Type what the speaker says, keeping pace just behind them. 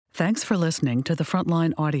Thanks for listening to the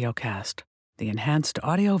Frontline Audiocast, the enhanced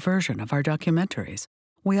audio version of our documentaries.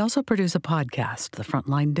 We also produce a podcast, The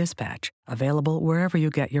Frontline Dispatch, available wherever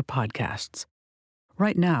you get your podcasts.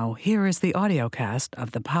 Right now, here is the audiocast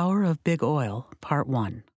of The Power of Big Oil, Part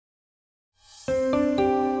 1.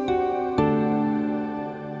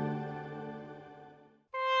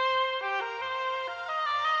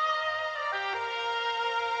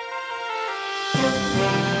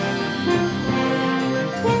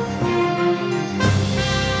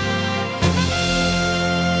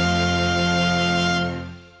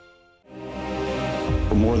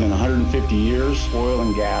 For more than 150 years, oil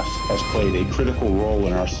and gas has played a critical role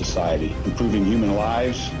in our society, improving human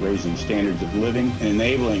lives, raising standards of living, and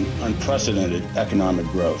enabling unprecedented economic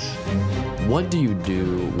growth. What do you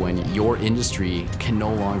do when your industry can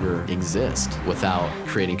no longer exist without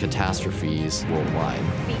creating catastrophes worldwide?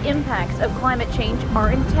 The impacts of climate change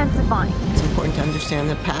are intensifying. It's important to understand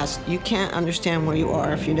the past. You can't understand where you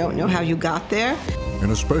are if you don't know how you got there.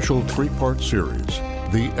 In a special three-part series,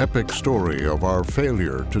 the epic story of our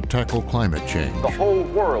failure to tackle climate change. The whole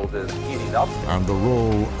world is heating up. And the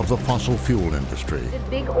role of the fossil fuel industry. Did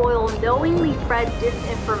Big Oil knowingly spread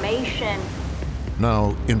disinformation?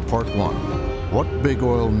 Now, in Part 1, what Big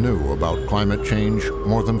Oil knew about climate change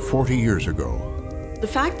more than 40 years ago. The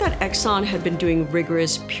fact that Exxon had been doing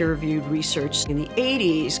rigorous peer-reviewed research in the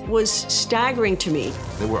 80s was staggering to me.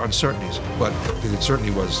 There were uncertainties, but the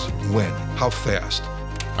uncertainty was when, how fast.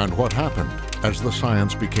 And what happened as the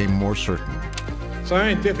science became more certain.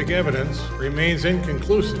 Scientific evidence remains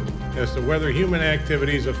inconclusive as to whether human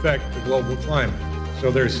activities affect the global climate.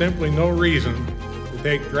 So there's simply no reason to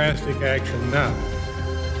take drastic action now.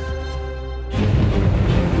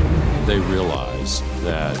 They realized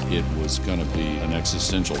that it was going to be an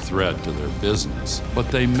existential threat to their business, but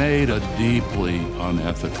they made a deeply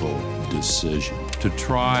unethical decision to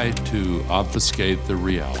try to obfuscate the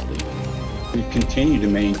reality. We continue to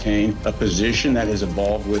maintain a position that has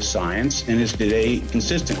evolved with science and is today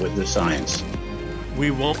consistent with the science.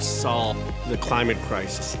 We won't solve the climate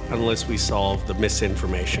crisis unless we solve the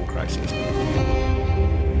misinformation crisis.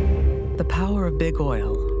 The Power of Big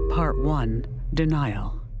Oil, Part 1,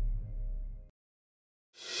 Denial.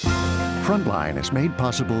 Frontline is made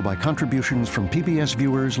possible by contributions from PBS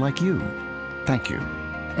viewers like you. Thank you.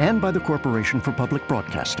 And by the Corporation for Public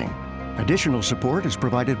Broadcasting. Additional support is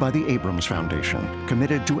provided by the Abrams Foundation,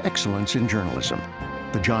 committed to excellence in journalism.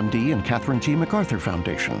 The John D. and Catherine T. MacArthur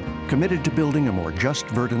Foundation, committed to building a more just,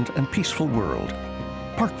 verdant, and peaceful world.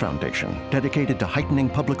 Park Foundation, dedicated to heightening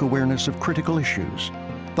public awareness of critical issues.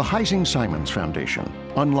 The Heising-Simons Foundation,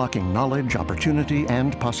 unlocking knowledge, opportunity,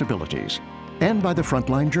 and possibilities. And by the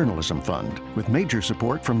Frontline Journalism Fund, with major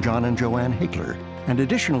support from John and Joanne Hagler, and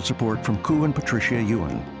additional support from Koo and Patricia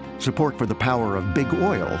Ewan. Support for the Power of Big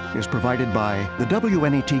Oil is provided by the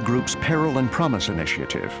WNET Group's Peril and Promise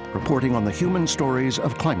Initiative, reporting on the human stories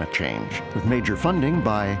of climate change, with major funding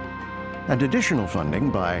by, and additional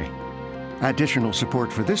funding by. Additional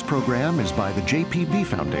support for this program is by the JPB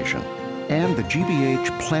Foundation and the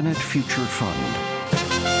GBH Planet Future Fund.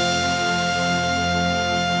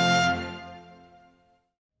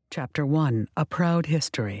 Chapter 1, A Proud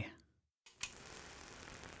History.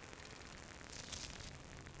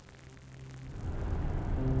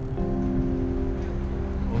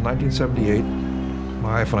 In 1978,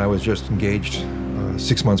 my wife and I was just engaged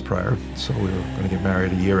 6 months prior, so we were going to get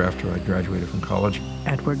married a year after I graduated from college.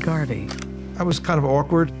 Edward Garvey. I was kind of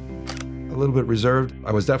awkward, a little bit reserved.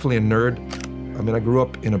 I was definitely a nerd. I mean, I grew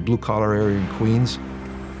up in a blue-collar area in Queens.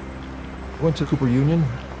 I went to Cooper Union,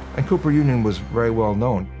 and Cooper Union was very well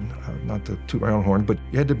known. Not to toot my own horn, but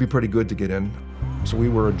you had to be pretty good to get in. So we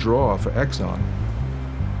were a draw for Exxon.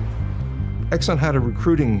 Exxon had a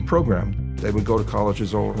recruiting program. They would go to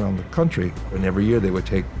colleges all around the country, and every year they would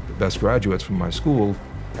take the best graduates from my school.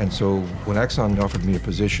 And so when Exxon offered me a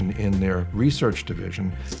position in their research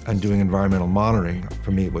division and doing environmental monitoring, for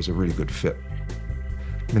me it was a really good fit.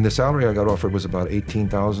 I mean, the salary I got offered was about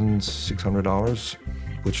 $18,600,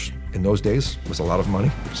 which in those days was a lot of money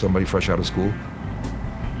for somebody fresh out of school.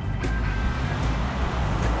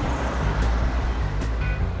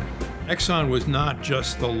 Exxon was not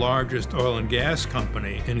just the largest oil and gas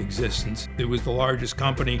company in existence. It was the largest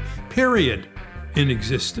company, period, in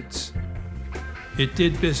existence. It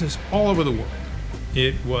did business all over the world.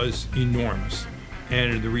 It was enormous,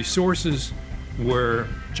 and the resources were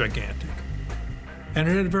gigantic. And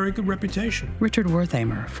it had a very good reputation. Richard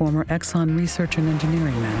Wertheimer, former Exxon Research and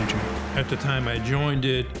Engineering Manager. At the time I joined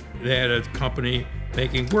it, they had a company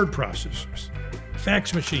making word processors,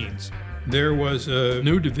 fax machines. There was a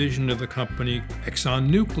new division of the company, Exxon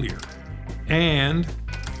Nuclear. And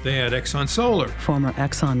They had Exxon Solar. Former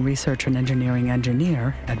Exxon research and engineering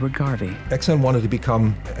engineer Edward Garvey. Exxon wanted to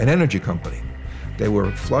become an energy company. They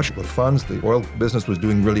were flush with funds. The oil business was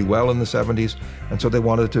doing really well in the 70s, and so they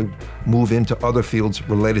wanted to move into other fields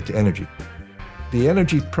related to energy. The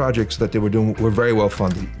energy projects that they were doing were very well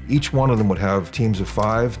funded. Each one of them would have teams of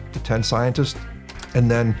 5 to 10 scientists and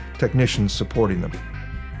then technicians supporting them.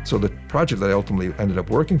 So the project that I ultimately ended up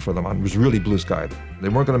working for them on was really blue sky. They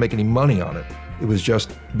weren't going to make any money on it. It was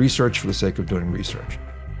just research for the sake of doing research.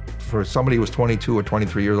 For somebody who was 22 or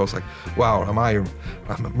 23 years old, I was like, wow,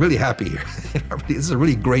 I'm really happy here. This is a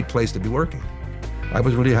really great place to be working. I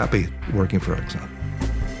was really happy working for Exxon.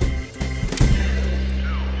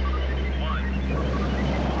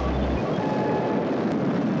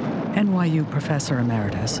 NYU professor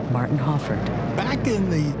emeritus Martin Hoffert. Back in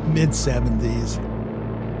the mid-70s,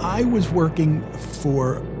 I was working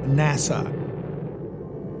for NASA.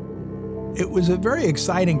 It was a very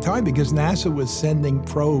exciting time because NASA was sending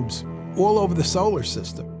probes all over the solar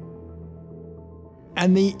system.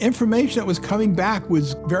 And the information that was coming back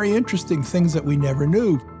was very interesting, things that we never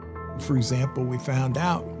knew. For example, we found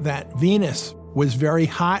out that Venus was very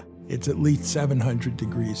hot. It's at least 700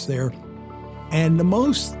 degrees there. And the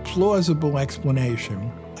most plausible explanation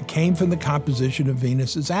came from the composition of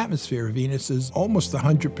Venus's atmosphere. Venus is almost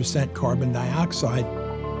 100% carbon dioxide.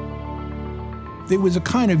 There was a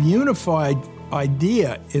kind of unified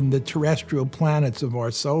idea in the terrestrial planets of our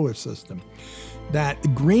solar system that the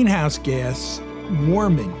greenhouse gas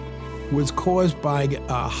warming was caused by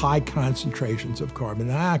high concentrations of carbon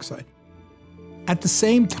dioxide. At the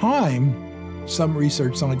same time, some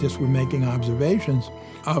research scientists were making observations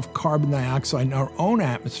of carbon dioxide in our own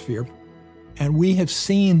atmosphere, and we have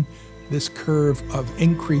seen this curve of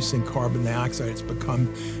increasing carbon dioxide. It's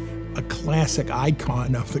become a classic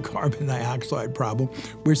icon of the carbon dioxide problem,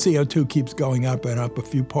 where CO2 keeps going up and up a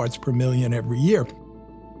few parts per million every year.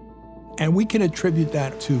 And we can attribute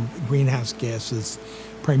that to greenhouse gases,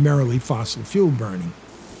 primarily fossil fuel burning.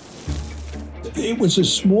 It was a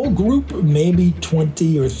small group, maybe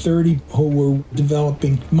 20 or 30, who were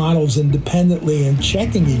developing models independently and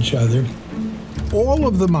checking each other. All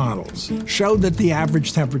of the models showed that the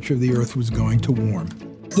average temperature of the Earth was going to warm.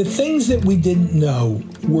 The things that we didn't know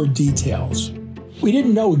were details. We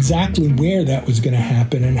didn't know exactly where that was going to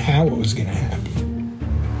happen and how it was going to happen.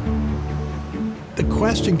 The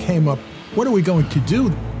question came up, what are we going to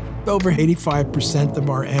do? Over 85% of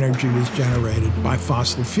our energy was generated by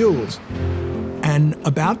fossil fuels. And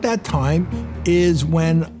about that time is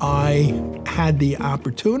when I had the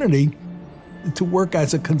opportunity to work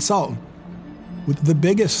as a consultant with the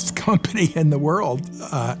biggest company in the world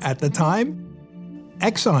at the time,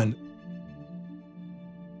 Exxon.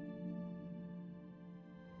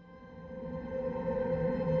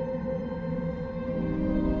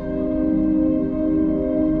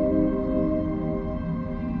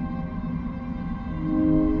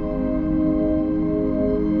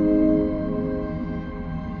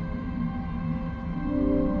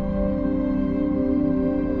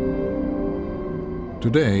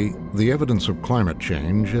 Today, the evidence of climate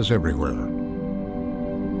change is everywhere.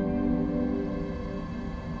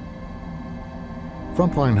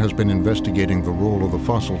 Frontline has been investigating the role of the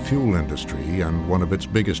fossil fuel industry and one of its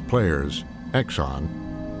biggest players, Exxon,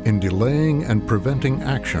 in delaying and preventing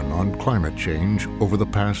action on climate change over the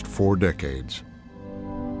past 4 decades.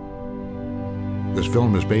 This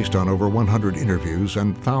film is based on over 100 interviews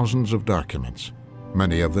and thousands of documents,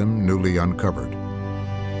 many of them newly uncovered.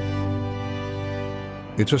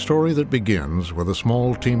 It's a story that begins with a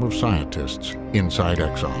small team of scientists inside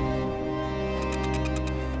Exxon.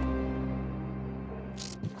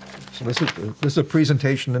 So this is a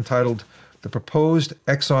presentation entitled The Proposed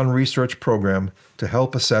Exxon Research Program to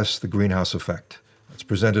Help Assess the Greenhouse Effect. It's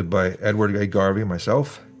presented by Edward A. Garvey,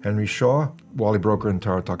 myself, Henry Shaw, Wally Broker, and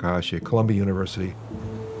Taro Takahashi at Columbia University.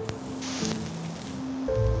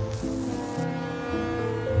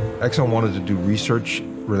 Exxon wanted to do research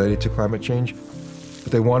related to climate change,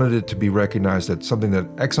 but they wanted it to be recognized that something that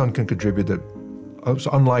Exxon can contribute that was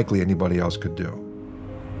unlikely anybody else could do.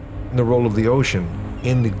 And the role of the ocean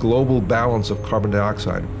in the global balance of carbon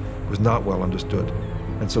dioxide was not well understood.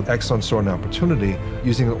 And so Exxon saw an opportunity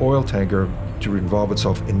using the oil tanker to involve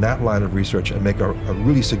itself in that line of research and make a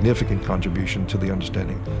really significant contribution to the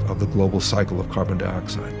understanding of the global cycle of carbon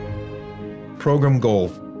dioxide. Program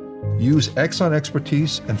goal: use Exxon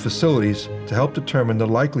expertise and facilities to help determine the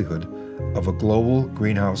likelihood of a global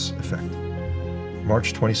greenhouse effect.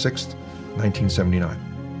 March 26, 1979.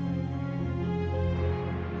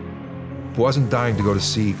 I wasn't dying to go to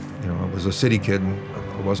sea. I was a city kid, and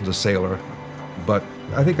I wasn't a sailor. But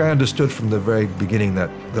I think I understood from the very beginning that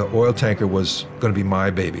the oil tanker was going to be my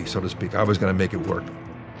baby, so to speak. I was going to make it work.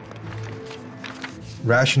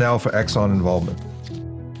 Rationale for Exxon involvement.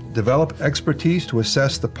 Develop expertise to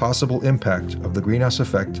assess the possible impact of the greenhouse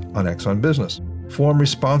effect on Exxon business. Form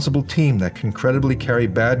responsible team that can credibly carry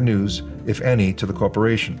bad news, if any, to the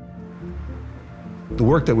corporation. The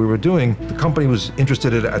work that we were doing, the company was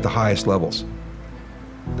interested in it at the highest levels.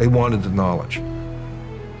 They wanted the knowledge.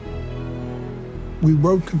 We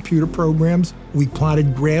wrote computer programs, we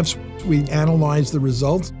plotted graphs, we analyzed the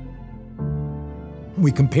results.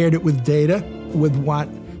 We compared it with data, with what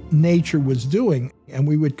nature was doing, and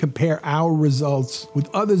we would compare our results with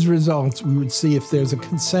others' results. We would see if there's a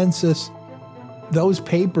consensus. Those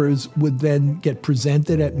papers would then get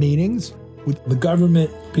presented at meetings with the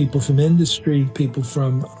government, people from industry, people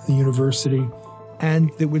from the university,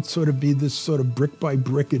 and there would sort of be this sort of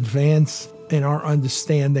brick-by-brick advance in our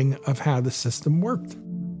understanding of how the system worked.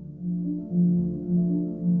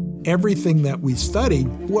 Everything that we studied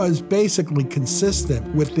was basically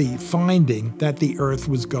consistent with the finding that the Earth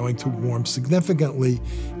was going to warm significantly,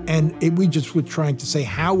 and we just were trying to say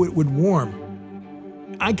how it would warm.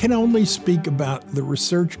 I can only speak about the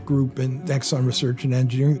research group in Exxon Research and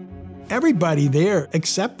Engineering. Everybody there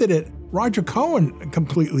accepted it. Roger Cohen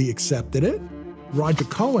completely accepted it. Roger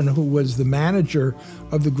Cohen, who was the manager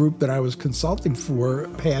of the group that I was consulting for,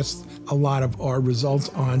 passed a lot of our results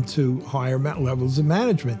on to higher levels of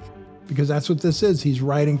management, because that's what this is. He's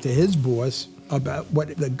writing to his boss about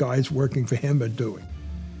what the guys working for him are doing.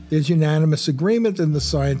 There's unanimous agreement in the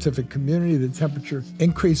scientific community that temperature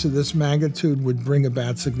increase of this magnitude would bring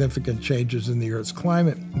about significant changes in the Earth's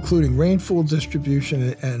climate, including rainfall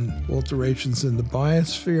distribution and alterations in the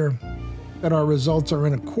biosphere. That our results are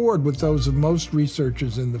in accord with those of most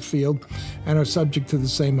researchers in the field and are subject to the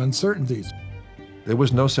same uncertainties. There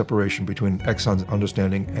was no separation between Exxon's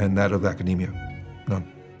understanding and that of academia.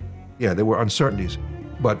 None. Yeah, there were uncertainties,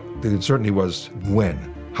 but the uncertainty was when,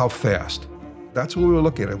 how fast. That's what we were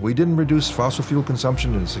looking at. If we didn't reduce fossil fuel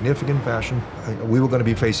consumption in a significant fashion, we were going to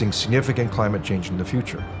be facing significant climate change in the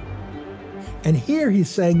future. And here he's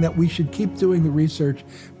saying that we should keep doing the research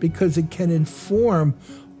because it can inform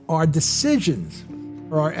our decisions.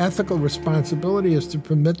 Our ethical responsibility is to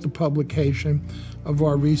permit the publication of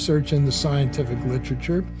our research in the scientific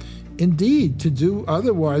literature. Indeed, to do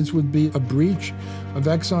otherwise would be a breach of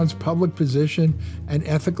Exxon's public position and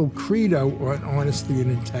ethical credo on honesty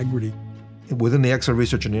and integrity. Within the Exxon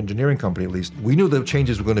Research and Engineering Company, at least, we knew the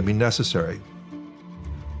changes were going to be necessary.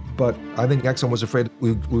 But I think Exxon was afraid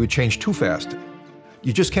we would change too fast.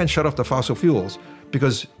 You just can't shut off the fossil fuels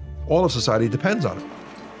because all of society depends on it.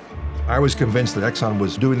 I was convinced that Exxon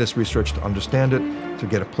was doing this research to understand it, to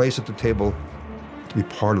get a place at the table, to be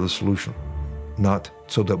part of the solution, not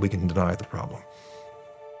so that we can deny the problem.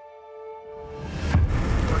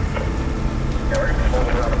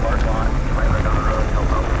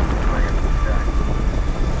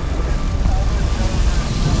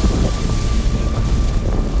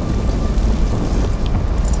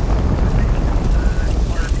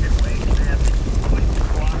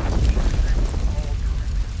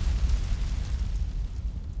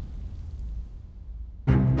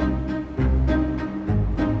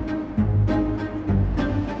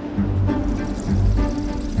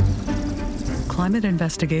 Climate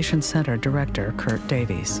Investigation Center Director Kurt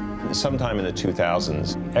Davies. Sometime in the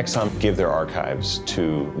 2000s, Exxon gave their archives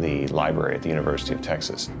to the library at the University of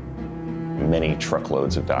Texas. Many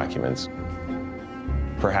truckloads of documents.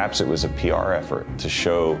 Perhaps it was a PR effort to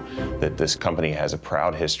show that this company has a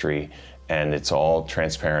proud history and it's all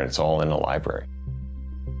transparent, it's all in a library.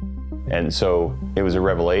 And so it was a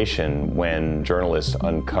revelation when journalists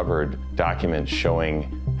uncovered documents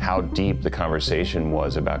showing how deep the conversation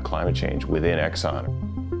was about climate change within Exxon.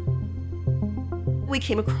 We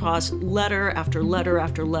came across letter after letter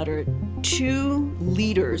after letter to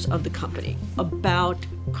leaders of the company about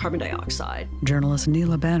carbon dioxide. Journalist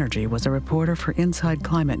Neela Banerjee was a reporter for Inside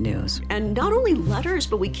Climate News. And not only letters,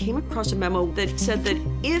 but we came across a memo that said that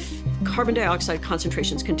if carbon dioxide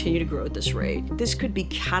concentrations continue to grow at this rate, this could be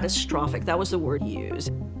catastrophic. That was the word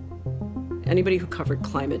used. Anybody who covered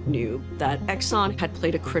climate knew that Exxon had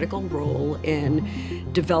played a critical role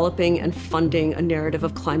in developing and funding a narrative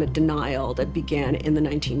of climate denial that began in the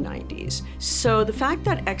 1990s. So the fact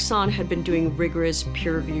that Exxon had been doing rigorous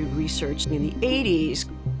peer-reviewed research in the 80s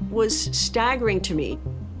was staggering to me.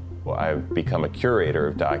 Well, I've become a curator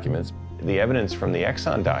of documents. The evidence from the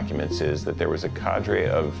Exxon documents is that there was a cadre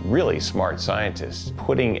of really smart scientists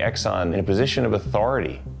putting Exxon in a position of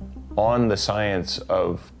authority on the science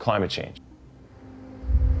of climate change.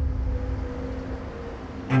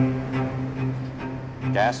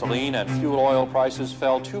 Gasoline and fuel oil prices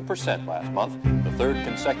fell 2% last month, the third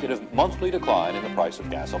consecutive monthly decline in the price of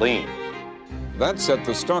gasoline. That set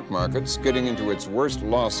the stock market skidding into its worst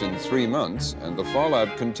loss in 3 months, and the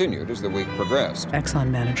fallout continued as the week progressed. Exxon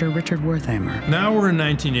manager Richard Wertheimer. Now we're in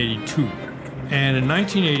 1982, and in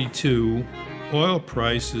 1982, oil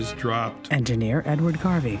prices dropped. Engineer Edward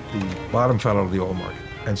Garvey. The bottom fell out of the oil market,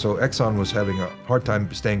 and so Exxon was having a hard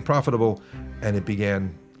time staying profitable, and it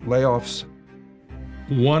began layoffs.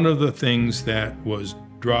 One of the things that was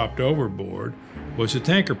dropped overboard was the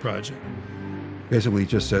tanker project. Basically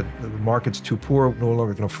just said, the market's too poor, we're no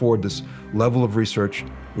longer can afford this level of research.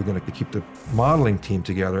 We're going to keep the modeling team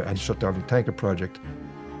together and shut down the tanker project.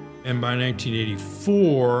 And by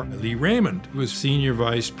 1984, Lee Raymond was senior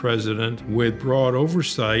vice president with broad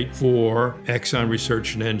oversight for Exxon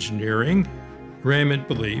Research and Engineering. Raymond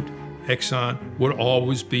believed Exxon would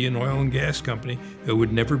always be an oil and gas company. It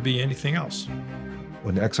would never be anything else.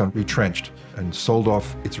 When Exxon retrenched and sold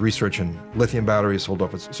off its research in lithium batteries, sold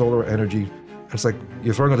off its solar energy, it's like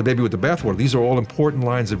you're throwing out the baby with the bathwater. These are all important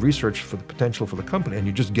lines of research for the potential for the company, and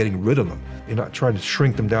you're just getting rid of them. You're not trying to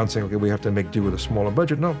shrink them down, saying, okay, we have to make do with a smaller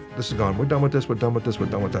budget. No, this is gone. We're done with this, we're done with this, we're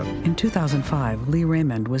done with that. In 2005, Lee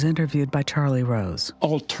Raymond was interviewed by Charlie Rose.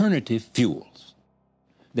 Alternative fuels.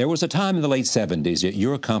 There was a time in the late 70s that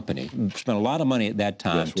your company spent a lot of money at that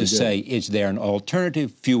time to say, is there an alternative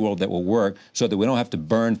fuel that will work so that we don't have to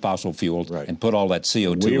burn fossil fuels and put all that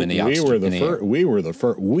CO2 in the air? We were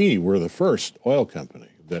the first oil company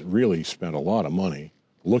that really spent a lot of money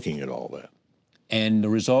looking at all that. And the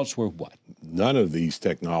results were what? None of these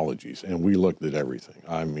technologies, and we looked at everything.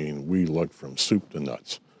 I mean, we looked from soup to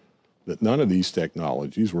nuts, that none of these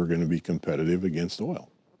technologies were going to be competitive against oil.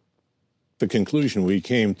 The conclusion we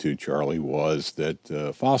came to, Charlie, was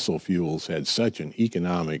that fossil fuels had such an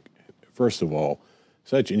economic, first of all,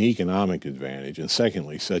 such an economic advantage, and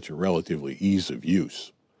secondly, such a relatively ease of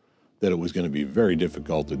use, that it was going to be very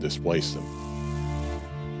difficult to displace them.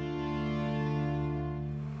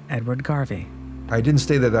 Edward Garvey. I didn't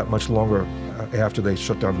stay there that much longer after they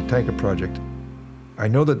shut down the tanker project. I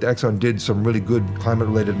know that Exxon did some really good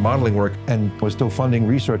climate-related modeling work and was still funding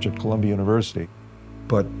research at Columbia University.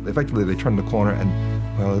 But effectively, they turned the corner, and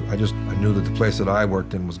well, I knew that the place that I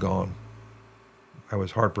worked in was gone. I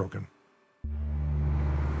was heartbroken.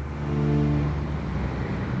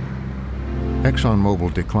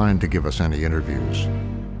 ExxonMobil declined to give us any interviews.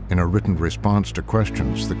 In a written response to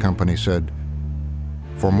questions, the company said,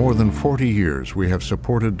 "For more than 40 years, we have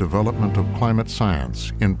supported development of climate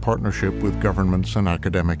science in partnership with governments and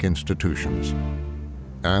academic institutions.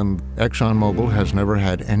 And ExxonMobil has never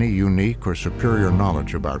had any unique or superior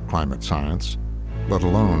knowledge about climate science, let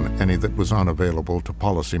alone any that was unavailable to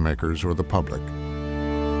policymakers or the public."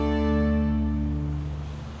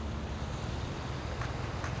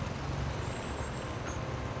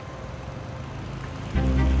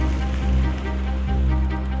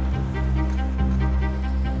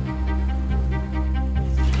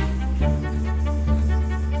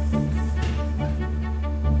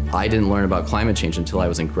 I didn't learn about climate change until I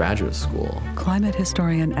was in graduate school. Climate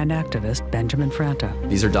historian and activist Benjamin Franta.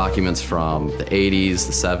 These are documents from the 80s,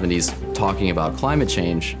 the 70s, talking about climate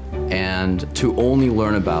change, and to only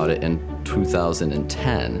learn about it in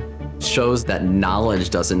 2010 shows that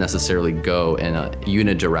knowledge doesn't necessarily go in a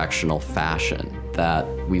unidirectional fashion, that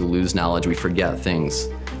we lose knowledge, we forget things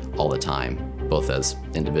all the time, both as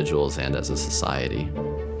individuals and as a society.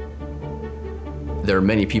 There are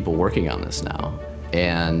many people working on this now,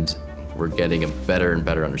 and we're getting a better and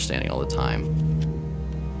better understanding all the time.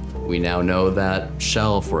 We now know that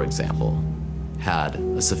Shell, for example, had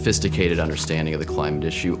a sophisticated understanding of the climate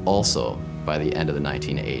issue also by the end of the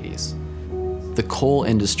 1980s. The coal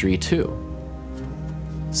industry too.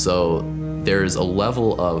 So there's a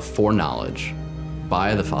level of foreknowledge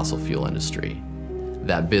by the fossil fuel industry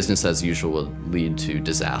that business as usual will lead to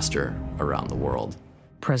disaster around the world.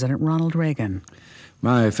 President Ronald Reagan.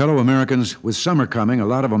 My fellow Americans, with summer coming, a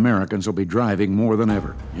lot of Americans will be driving more than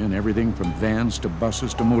ever, in everything from vans to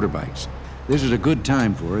buses to motorbikes. This is a good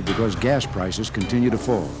time for it because gas prices continue to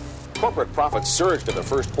fall. Corporate profits surged in the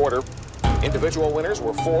first quarter. Individual winners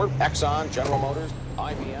were Ford, Exxon, General Motors,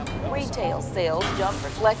 IBM. Retail sales jumped,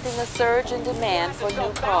 reflecting a surge in demand for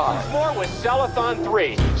new cars. More with Cellathon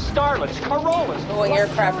 3, Starlets, Corollas. Boeing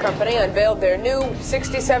Aircraft Company unveiled their new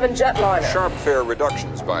 67 jetliner. Sharp fare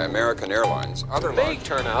reductions by American Airlines. They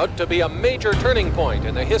turn out to be a major turning point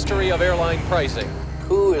in the history of airline pricing.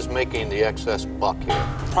 Who is making the excess buck here?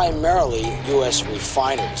 Primarily U.S.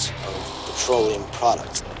 refiners of petroleum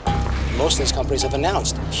products. Most of these companies have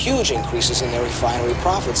announced huge increases in their refinery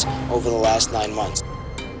profits over the last 9 months.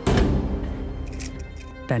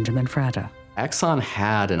 Benjamin Fratta. Exxon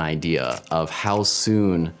had an idea of how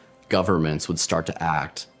soon governments would start to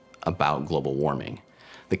act about global warming.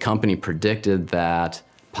 The company predicted that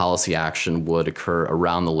policy action would occur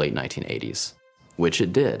around the late 1980s, which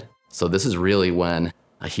it did. So this is really when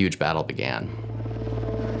a huge battle began.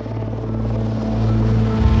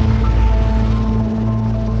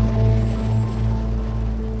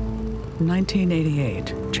 In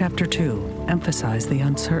 1988, Chapter 2 emphasized the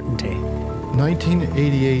uncertainty.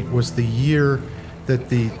 1988 was the year that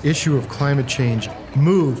the issue of climate change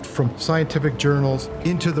moved from scientific journals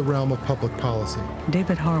into the realm of public policy.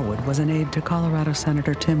 David Harwood was an aide to Colorado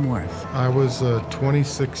Senator Tim Wirth. I was a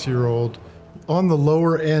 26-year-old on the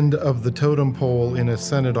lower end of the totem pole in a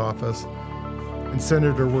Senate office, and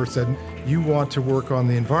Senator Wirth said, "You want to work on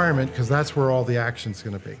the environment because that's where all the action's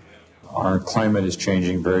going to be." Our climate is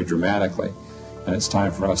changing very dramatically, and it's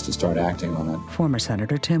time for us to start acting on it. Former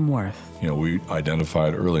Senator Tim Wirth. We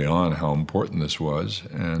identified early on how important this was,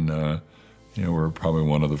 and we're probably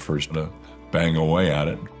one of the first to bang away at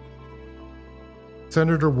it.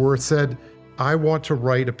 Senator Wirth said, "I want to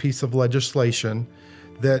write a piece of legislation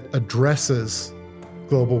that addresses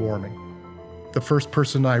global warming." The first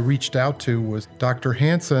person I reached out to was Dr.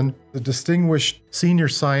 Hansen, the distinguished senior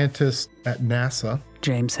scientist at NASA.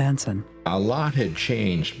 James Hansen. A lot had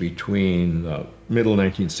changed between the middle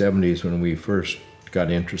 1970s when we first got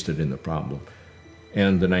interested in the problem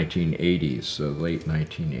and the 1980s, the late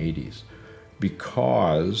 1980s,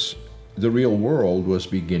 because the real world was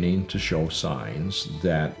beginning to show signs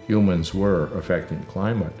that humans were affecting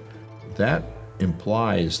climate. That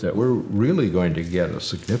implies that we're really going to get a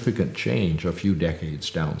significant change a few decades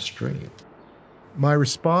downstream. My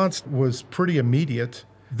response was pretty immediate.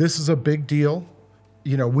 This is a big deal.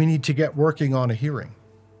 We need to get working on a hearing.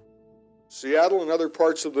 Seattle and other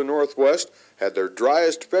parts of the Northwest had their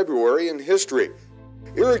driest February in history.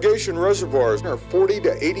 Irrigation reservoirs are 40 to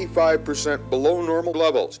 85% below normal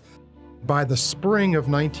levels. By the spring of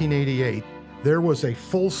 1988, there was a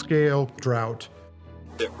full-scale drought.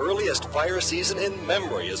 The earliest fire season in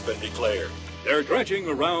memory has been declared. They're dredging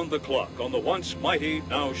around the clock on the once mighty,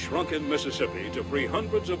 now shrunken Mississippi to free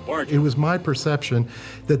hundreds of barges. It was my perception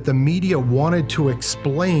that the media wanted to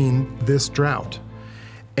explain this drought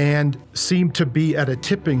and seemed to be at a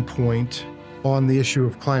tipping point on the issue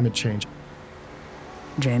of climate change.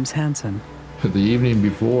 James Hansen. The evening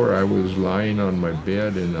before, I was lying on my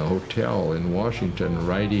bed in a hotel in Washington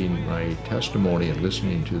writing my testimony and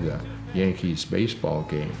listening to the Yankees baseball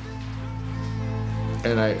game.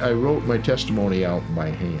 And I wrote my testimony out by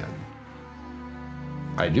hand.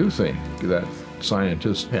 I do think that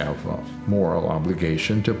scientists have a moral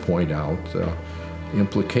obligation to point out the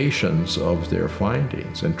implications of their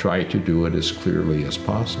findings and try to do it as clearly as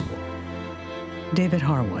possible. David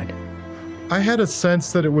Harwood. I had a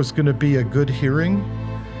sense that it was going to be a good hearing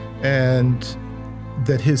and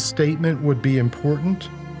that his statement would be important.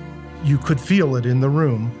 You could feel it in the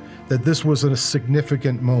room that this was a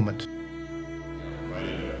significant moment.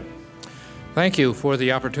 Thank you for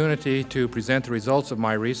the opportunity to present the results of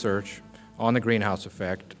my research on the greenhouse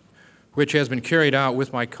effect, which has been carried out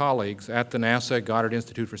with my colleagues at the NASA Goddard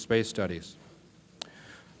Institute for Space Studies.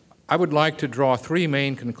 I would like to draw three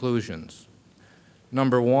main conclusions.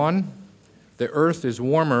 Number one, the Earth is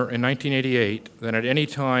warmer in 1988 than at any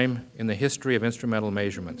time in the history of instrumental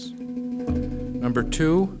measurements. Number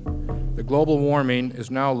two, the global warming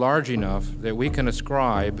is now large enough that we can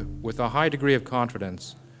ascribe, with a high degree of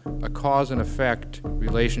confidence, a cause and effect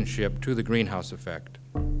relationship to the greenhouse effect.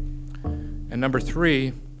 And number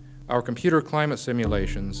three, our computer climate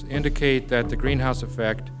simulations indicate that the greenhouse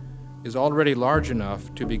effect is already large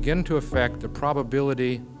enough to begin to affect the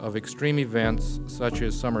probability of extreme events such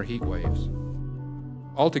as summer heat waves.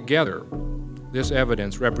 Altogether, this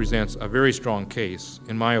evidence represents a very strong case,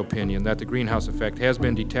 in my opinion, that the greenhouse effect has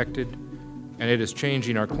been detected and it is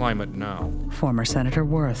changing our climate now. Former Senator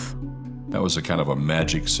Wirth. That was a kind of a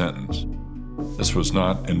magic sentence. This was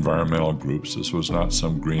not environmental groups. This was not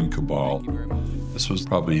some green cabal. This was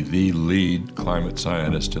probably the lead climate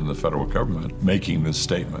scientist in the federal government making this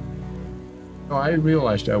statement. I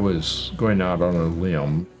realized I was going out on a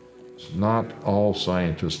limb. Not all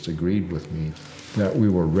scientists agreed with me that we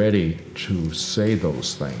were ready to say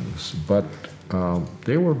those things, but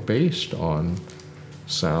they were based on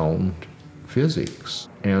sound physics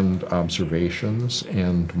and observations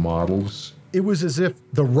and models. It was as if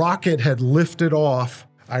the rocket had lifted off.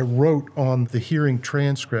 I wrote on the hearing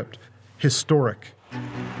transcript, historic.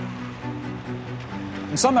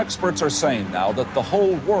 And some experts are saying now that the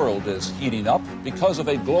whole world is heating up because of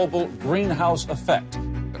a global greenhouse effect.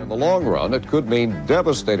 In the long run, it could mean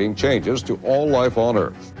devastating changes to all life on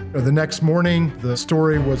Earth. The next morning, the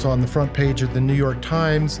story was on the front page of the New York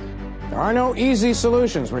Times. There are no easy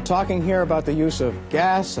solutions. We're talking here about the use of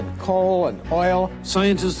gas and coal and oil.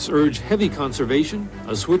 Scientists urge heavy conservation,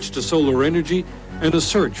 a switch to solar energy, and a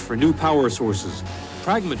search for new power sources.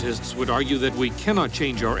 Pragmatists would argue that we cannot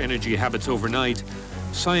change our energy habits overnight.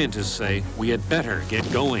 Scientists say we had better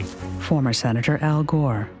get going. Former Senator Al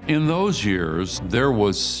Gore. In those years, there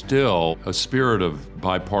was still a spirit of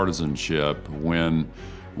bipartisanship when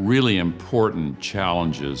really important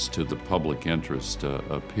challenges to the public interest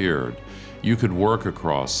appeared. You could work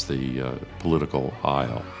across the political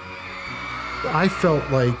aisle. I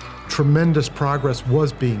felt like tremendous progress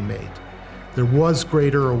was being made. There was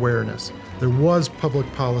greater awareness. There was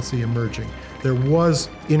public policy emerging. There was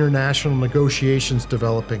international negotiations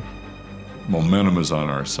developing. Momentum is on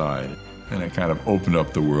our side, and it kind of opened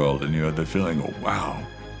up the world, and you had the feeling, oh, wow,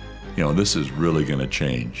 this is really going to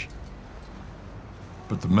change.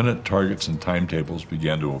 But the minute targets and timetables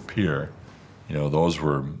began to appear, those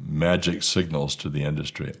were magic signals to the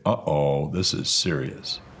industry. Uh-oh, this is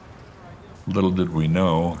serious. Little did we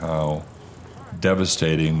know how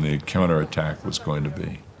devastating the counterattack was going to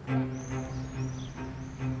be.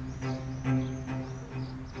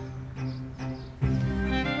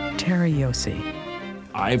 Terry Yossi.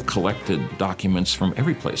 I've collected documents from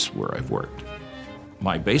every place where I've worked.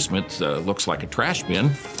 My basement looks like a trash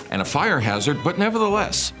bin and a fire hazard, but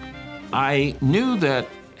nevertheless, I knew that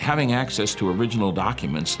having access to original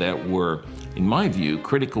documents that were, in my view,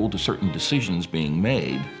 critical to certain decisions being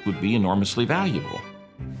made would be enormously valuable.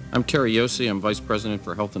 I'm Terry Yossi. I'm Vice President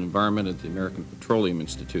for Health and Environment at the American Petroleum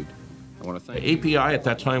Institute. I want to thank API at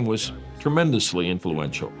that time was tremendously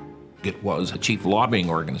influential. It was a chief lobbying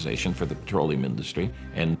organization for the petroleum industry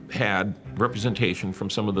and had representation from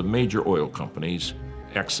some of the major oil companies,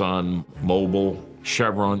 Exxon, Mobil,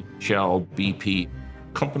 Chevron, Shell, BP,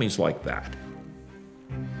 companies like that.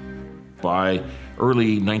 By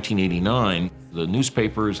early 1989, the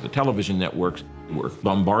newspapers, the television networks were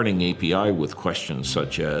bombarding API with questions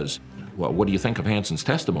such as, well, what do you think of Hanson's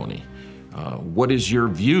testimony? What is your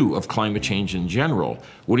view of climate change in general?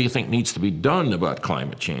 What do you think needs to be done about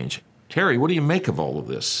climate change? Terry, what do you make of all of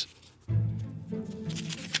this?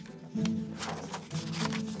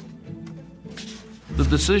 The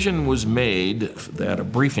decision was made that a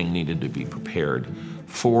briefing needed to be prepared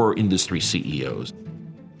for industry CEOs.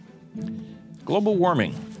 Global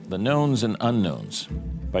Warming, The Knowns and Unknowns,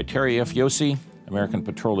 by Terry F. Yossi, American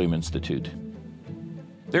Petroleum Institute.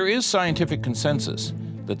 There is scientific consensus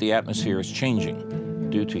that the atmosphere is changing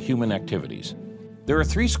due to human activities. There are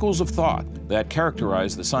three schools of thought that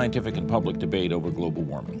characterize the scientific and public debate over global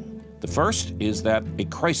warming. The first is that a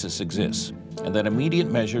crisis exists and that immediate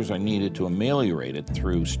measures are needed to ameliorate it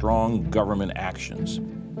through strong government actions.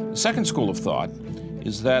 The second school of thought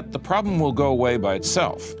is that the problem will go away by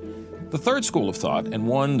itself. The third school of thought, and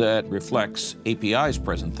one that reflects API's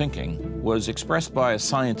present thinking, was expressed by a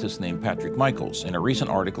scientist named Patrick Michaels in a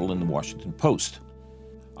recent article in the Washington Post.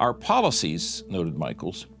 Our policies, noted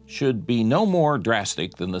Michaels, should be no more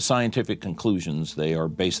drastic than the scientific conclusions they are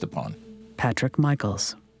based upon. Patrick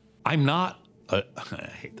Michaels. I'm not I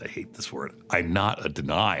hate this word. I'm not a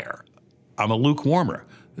denier. I'm a lukewarmer.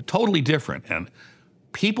 They're totally different, and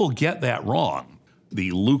people get that wrong.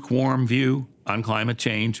 The lukewarm view on climate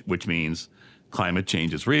change, which means climate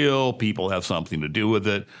change is real, people have something to do with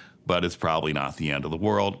it, but it's probably not the end of the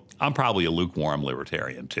world. I'm probably a lukewarm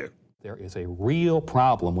libertarian, too. There is a real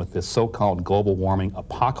problem with this so-called global warming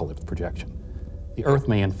apocalypse projection. The Earth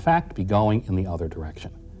may in fact be going in the other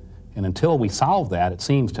direction. And until we solve that, it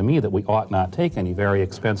seems to me that we ought not take any very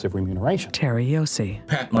expensive remuneration. Terry Yossi.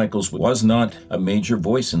 Pat Michaels was not a major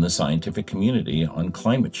voice in the scientific community on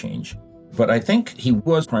climate change, but I think he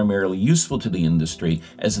was primarily useful to the industry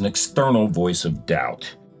as an external voice of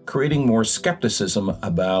doubt, creating more skepticism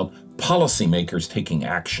about policymakers taking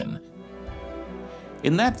action.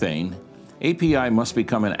 In that vein, API must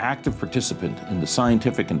become an active participant in the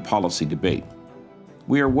scientific and policy debate.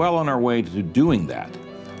 We are well on our way to doing that.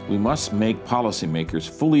 We must make policymakers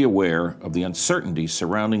fully aware of the uncertainties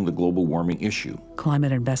surrounding the global warming issue.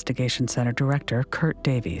 Climate Investigation Center Director Kurt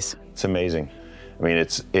Davies. It's amazing. I mean,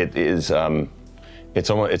 it's a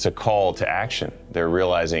call to action. They're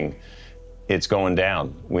realizing it's going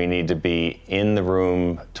down. We need to be in the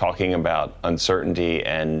room talking about uncertainty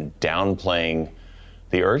and downplaying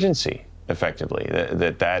the urgency effectively.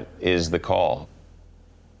 That is the call.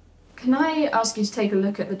 Can I ask you to take a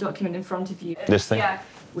look at the document in front of you? This thing? Yeah,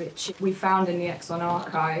 which we found in the Exxon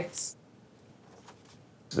archives.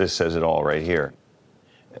 This says it all right here.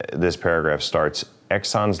 This paragraph starts,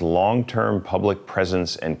 Exxon's long-term public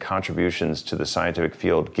presence and contributions to the scientific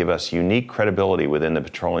field give us unique credibility within the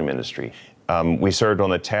petroleum industry. We served on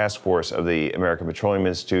the task force of the American Petroleum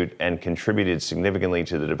Institute and contributed significantly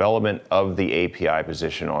to the development of the API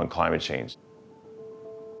position on climate change.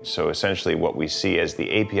 So essentially what we see as the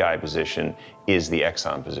API position is the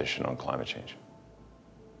Exxon position on climate change.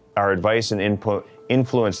 Our advice and input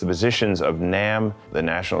influenced the positions of NAM, the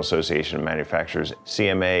National Association of Manufacturers,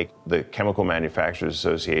 CMA, the Chemical Manufacturers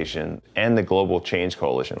Association, and the Global Change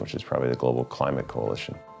Coalition, which is probably the Global Climate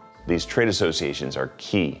Coalition. These trade associations are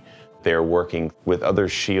key. They're working with other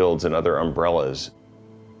shields and other umbrellas.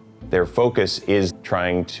 Their focus is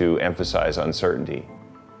trying to emphasize uncertainty.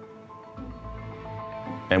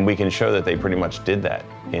 And we can show that they pretty much did that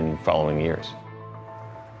in following years.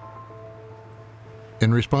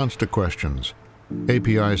 In response to questions,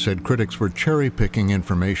 API said critics were cherry-picking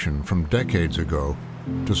information from decades ago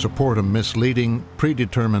to support a misleading,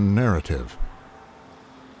 predetermined narrative,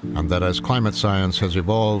 and that as climate science has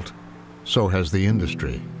evolved, so has the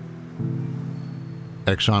industry.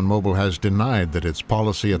 ExxonMobil has denied that its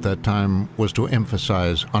policy at that time was to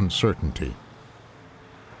emphasize uncertainty.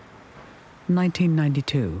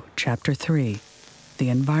 1992, Chapter 3, The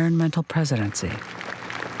Environmental Presidency.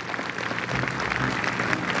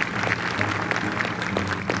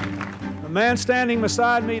 The man standing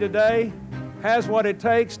beside me today has what it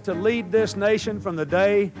takes to lead this nation from the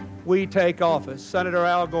day we take office. Senator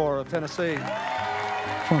Al Gore of Tennessee.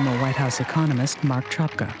 Former White House economist Mark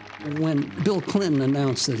Chupka. When Bill Clinton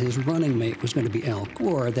announced that his running mate was going to be Al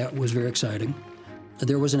Gore, that was very exciting.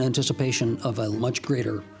 There was an anticipation of a much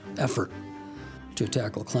greater effort to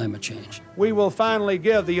tackle climate change. We will finally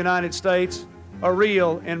give the United States a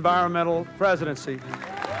real environmental presidency.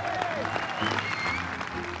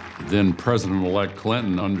 Then President-elect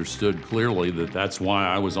Clinton understood clearly that that's why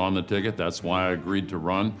I was on the ticket, that's why I agreed to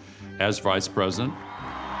run as vice president.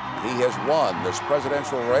 He has won this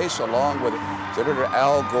presidential race along with Senator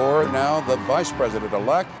Al Gore, now the vice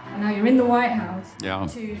president-elect. Now you're in the White House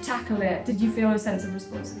to tackle it. Did you feel a sense of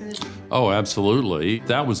responsibility? Oh, absolutely.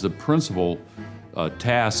 That was the principal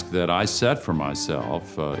task that I set for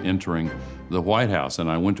myself entering the White House.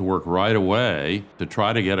 And I went to work right away to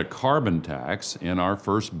try to get a carbon tax in our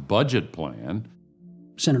first budget plan.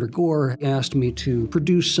 Senator Gore asked me to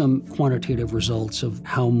produce some quantitative results of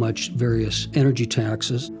how much various energy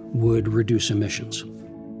taxes would reduce emissions.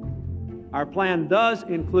 Our plan does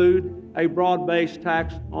include a broad-based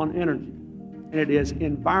tax on energy, and it is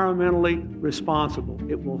environmentally responsible.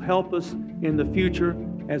 It will help us in the future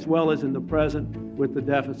as well as in the present with the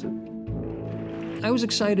deficit. I was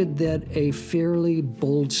excited that a fairly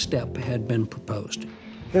bold step had been proposed.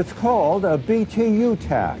 It's called a BTU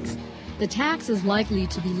tax. The tax is likely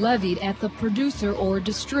to be levied at the producer or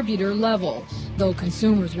distributor level, though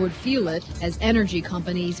consumers would feel it as energy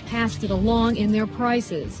companies passed it along in their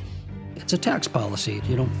prices. It's a tax policy.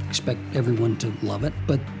 You don't expect everyone to love it,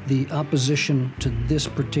 but the opposition to this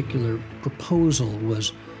particular proposal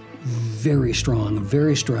was very strong,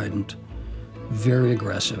 very strident, very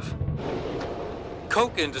aggressive.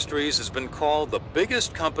 Koch Industries has been called the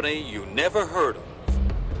biggest company you never heard of.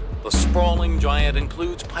 The sprawling giant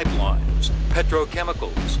includes pipelines,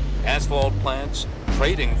 petrochemicals, asphalt plants,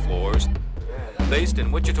 trading floors. Based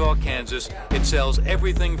in Wichita, Kansas, it sells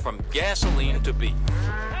everything from gasoline to beef.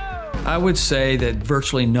 I would say that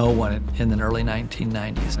virtually no one in the early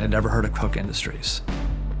 1990s had ever heard of Koch Industries.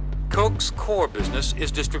 Koch's core business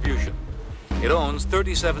is distribution. It owns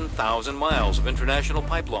 37,000 miles of international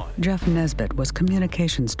pipeline. Jeff Nesbitt was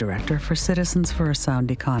communications director for Citizens for a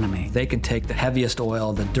Sound Economy. They can take the heaviest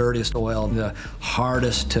oil, the dirtiest oil, the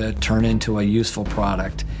hardest to turn into a useful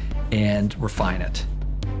product and refine it.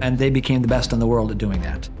 And they became the best in the world at doing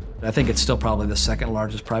that. I think it's still probably the second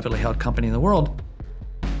largest privately held company in the world.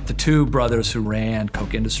 The two brothers who ran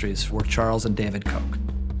Koch Industries were Charles and David Koch.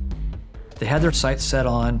 They had their sights set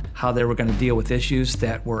on how they were going to deal with issues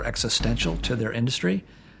that were existential to their industry.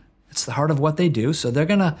 It's the heart of what they do, so they're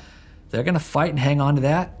gonna fight and hang on to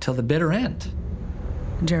that till the bitter end.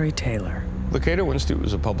 Jerry Taylor. The Cato Institute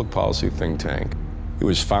was a public policy think tank. It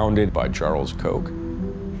was founded by Charles Koch.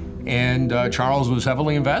 And Charles was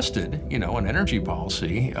heavily invested, in energy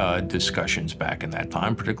policy discussions back in that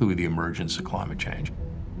time, particularly with the emergence of climate change.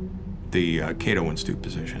 The Cato Institute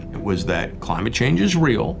position was that climate change is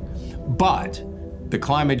real, but the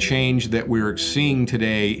climate change that we're seeing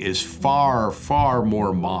today is far, far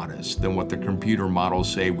more modest than what the computer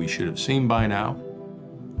models say we should have seen by now.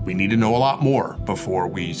 We need to know a lot more before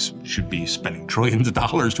we should be spending trillions of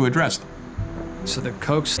dollars to address them. So the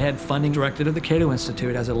Kochs had funding directed at the Cato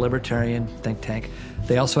Institute as a libertarian think tank.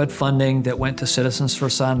 They also had funding that went to Citizens for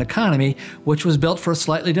a Sound Economy, which was built for a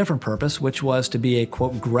slightly different purpose, which was to be a,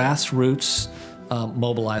 quote, grassroots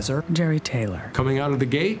mobilizer. Jerry Taylor. Coming out of the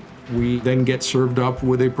gate, we then get served up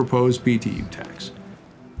with a proposed BTU tax.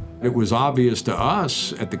 It was obvious to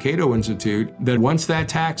us at the Cato Institute that once that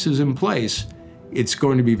tax is in place, it's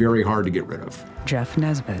going to be very hard to get rid of. Jeff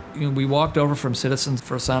Nesbitt. We walked over from Citizens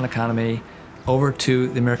for a Sound Economy over to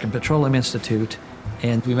the American Petroleum Institute,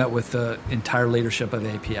 and we met with the entire leadership of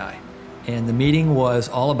API. And the meeting was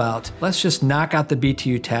all about, let's just knock out the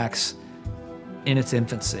BTU tax in its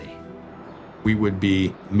infancy. We would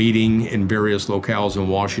be meeting in various locales in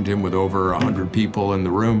Washington with over 100 people in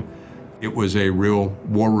the room. It was a real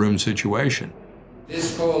war room situation.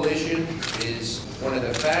 This coalition is one of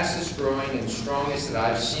the fastest growing and strongest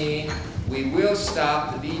that I've seen. We will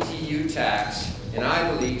stop the BTU tax, and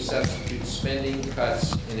I believe substitute spending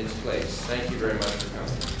cuts in its place. Thank you very much for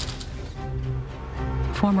coming.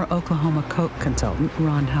 Former Oklahoma Coke consultant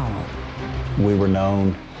Ron Howell. We were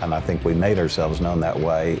known, and I think we made ourselves known that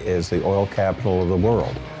way, as the oil capital of the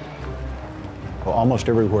world. Well, almost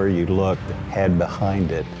everywhere you looked had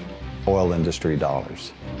behind it oil industry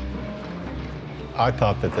dollars. I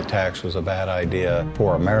thought that the tax was a bad idea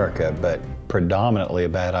for America, but predominantly a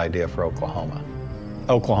bad idea for Oklahoma.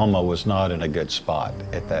 Oklahoma was not in a good spot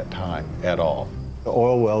at that time at all. The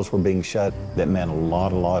oil wells were being shut. That meant a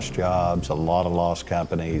lot of lost jobs, a lot of lost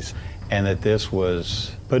companies, and that this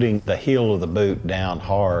was putting the heel of the boot down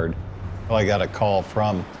hard. Well, I got a call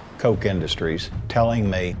from Koch Industries telling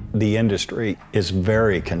me the industry is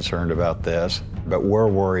very concerned about this, but we're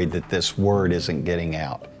worried that this word isn't getting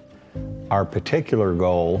out. Our particular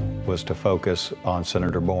goal was to focus on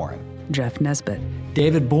Senator Boren. Jeff Nesbitt.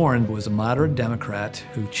 David Boren was a moderate Democrat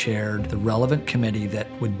who chaired the relevant committee that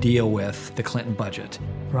would deal with the Clinton budget.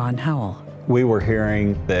 Ron Howell. We were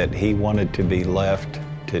hearing that he wanted to be left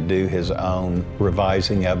to do his own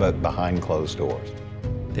revising of it behind closed doors.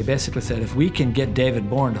 They basically said, if we can get David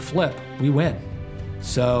Boren to flip, we win.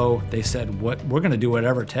 So they said, we're going to do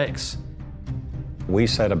whatever it takes. We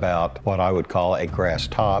set about what I would call a grass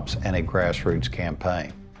tops and a grassroots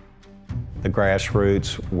campaign. The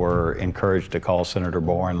grassroots were encouraged to call Senator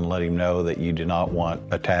Boren and let him know that you do not want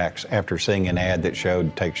a tax after seeing an ad that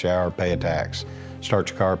showed take shower, pay a tax, start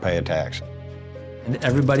your car, pay a tax. And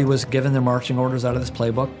everybody was given their marching orders out of this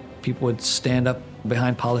playbook. People would stand up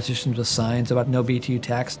behind politicians with signs about no BTU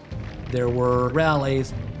tax. There were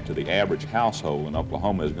rallies. To the average household in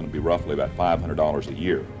Oklahoma is going to be roughly about $500 a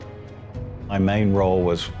year. My main role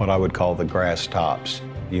was what I would call the grass tops.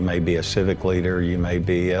 You may be a civic leader, you may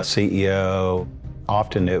be a CEO.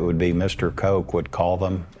 Often it would be Mr. Koch would call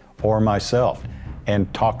them, or myself,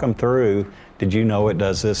 and talk them through, did you know it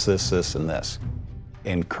does this, this, this, and this?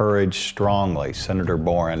 Encourage strongly, Senator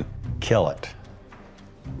Boren, kill it.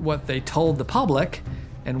 What they told the public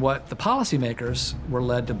and what the policymakers were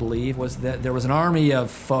led to believe was that there was an army of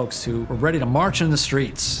folks who were ready to march in the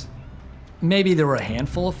streets. Maybe there were a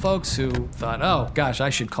handful of folks who thought, oh gosh, I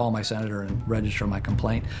should call my senator and register my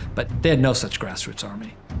complaint, but they had no such grassroots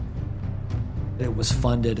army. It was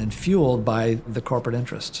funded and fueled by the corporate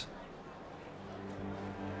interests.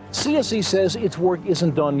 CSE says its work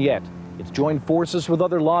isn't done yet. It's joined forces with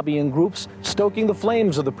other lobbying groups, stoking the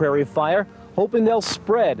flames of the Prairie Fire, hoping they'll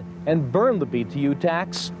spread and burn the BTU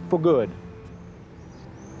tax for good.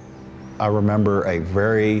 I remember a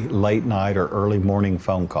very late night or early morning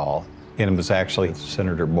phone call, and it was actually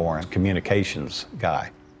Senator Boren, communications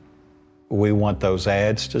guy. We want those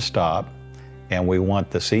ads to stop, and we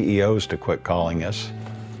want the CEOs to quit calling us.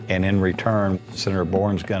 And in return, Senator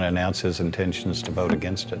Boren's going to announce his intentions to vote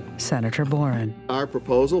against it. Senator Boren. Our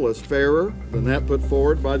proposal is fairer than that put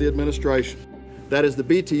forward by the administration. That is the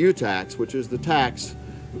BTU tax, which is the tax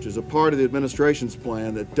which is a part of the administration's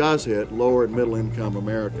plan that does hit lower and middle income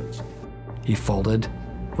Americans. He folded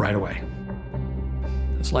right away.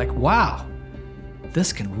 It's like, wow,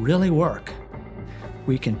 this can really work.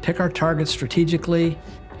 We can pick our targets strategically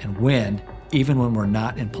and win even when we're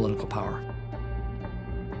not in political power.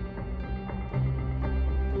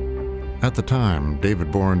 At the time,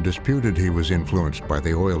 David Boren disputed he was influenced by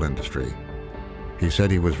the oil industry. He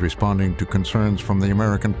said he was responding to concerns from the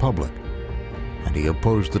American public, and he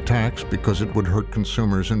opposed the tax because it would hurt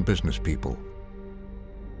consumers and business people.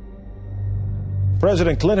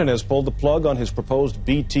 President Clinton has pulled the plug on his proposed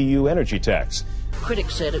BTU energy tax.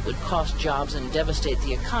 Critics said it would cost jobs and devastate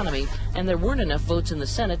the economy, and there weren't enough votes in the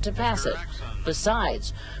Senate to pass it.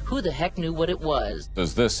 Besides, who the heck knew what it was?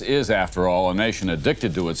 As this is, after all, a nation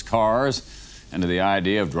addicted to its cars and to the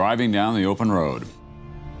idea of driving down the open road.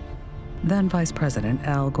 then Vice President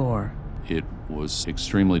Al Gore. It was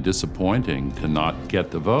extremely disappointing to not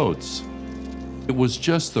get the votes. It was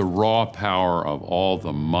just the raw power of all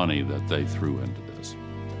the money that they threw into this.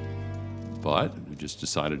 But we just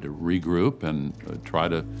decided to regroup and try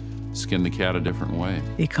to skin the cat a different way.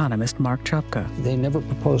 Economist Mark Chupka. They never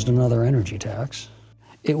proposed another energy tax.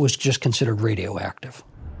 It was just considered radioactive.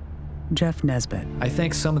 Jeff Nesbitt. I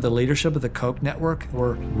think some of the leadership of the Koch network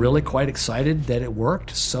were really quite excited that it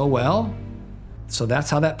worked so well. So that's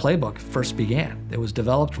how that playbook first began. It was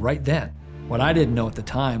developed right then. What I didn't know at the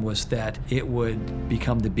time was that it would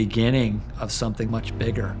become the beginning of something much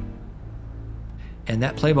bigger. And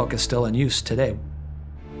that playbook is still in use today.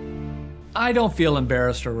 I don't feel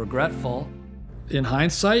embarrassed or regretful. In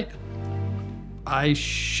hindsight, I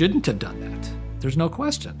shouldn't have done that. There's no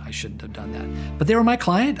question I shouldn't have done that. But they were my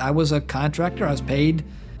client. I was a contractor. I was paid.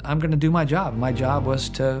 I'm going to do my job. My job was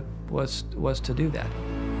to do that.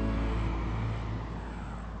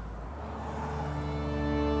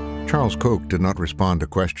 Charles Koch did not respond to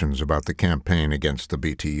questions about the campaign against the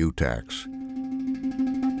BTU tax.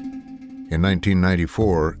 In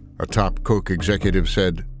 1994, a top Koch executive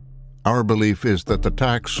said, "Our belief is that the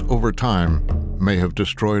tax over time may have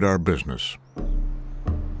destroyed our business."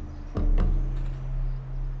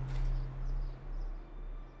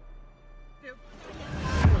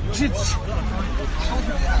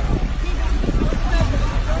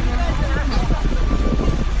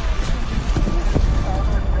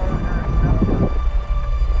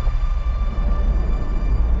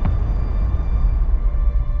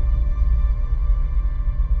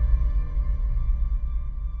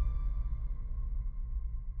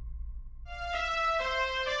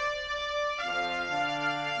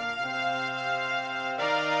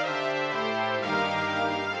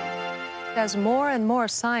 As more and more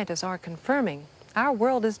scientists are confirming, our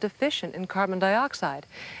world is deficient in carbon dioxide,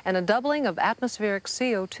 and a doubling of atmospheric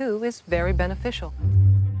CO2 is very beneficial.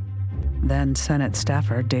 Then Senate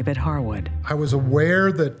staffer David Harwood. I was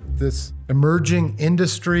aware that this emerging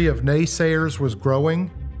industry of naysayers was growing,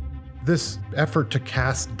 this effort to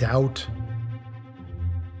cast doubt.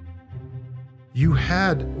 You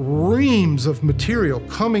had reams of material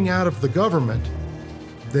coming out of the government.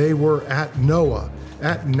 They were at NOAA,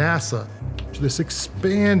 at NASA, this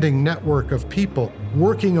expanding network of people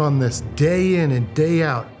working on this day in and day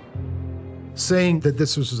out, saying that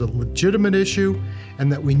this was a legitimate issue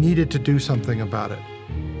and that we needed to do something about it.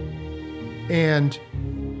 And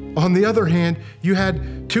on the other hand, you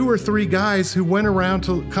had 2 or 3 guys who went around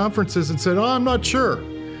to conferences and said, "Oh, I'm not sure.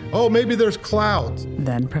 Oh, maybe there's clouds."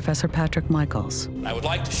 Then Professor Patrick Michaels. I would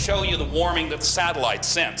like to show you the warming that the satellites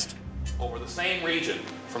sensed over the same region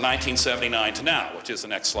from 1979 to now, which is the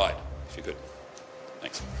next slide, if you could.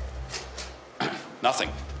 Thanks. Nothing.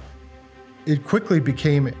 It quickly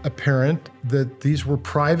became apparent that these were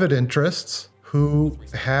private interests who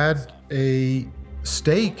had a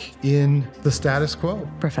stake in the status quo.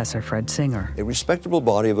 Professor Fred Singer. A respectable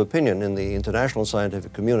body of opinion in the international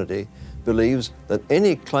scientific community believes that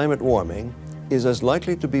any climate warming is as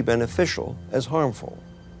likely to be beneficial as harmful.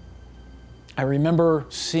 I remember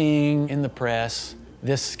seeing in the press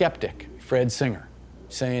this skeptic, Fred Singer,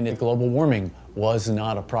 saying that global warming was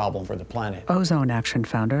not a problem for the planet. Ozone Action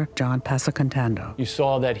founder John Passacontando. You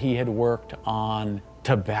saw that he had worked on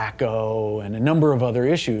tobacco and a number of other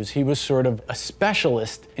issues. He was sort of a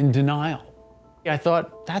specialist in denial. I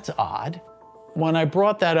thought, that's odd. When I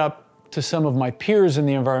brought that up to some of my peers in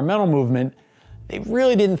the environmental movement, they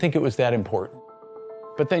really didn't think it was that important.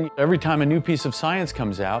 But then every time a new piece of science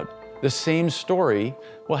comes out, the same story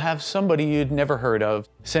will have somebody you'd never heard of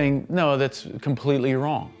saying, no, that's completely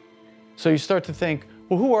wrong. So you start to think,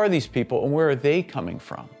 well, who are these people and where are they coming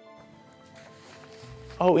from?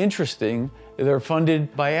 Oh, interesting, they're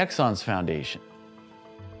funded by Exxon's foundation.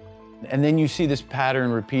 And then you see this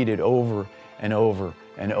pattern repeated over and over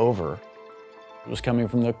and over. It was coming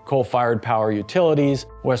from the coal-fired power utilities,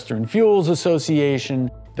 Western Fuels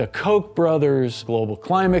Association, the Koch brothers, Global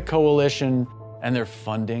Climate Coalition, and they're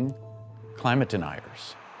funding climate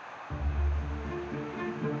deniers.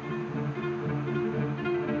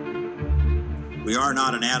 We are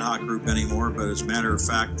not an ad hoc group anymore, but as a matter of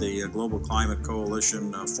fact, the Global Climate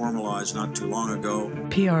Coalition formalized not too long ago.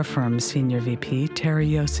 PR firm Senior VP Terry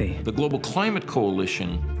Yossi. The Global Climate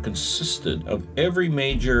Coalition consisted of every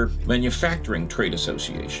major manufacturing trade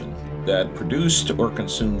association that produced or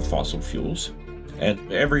consumed fossil fuels,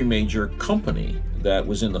 and every major company that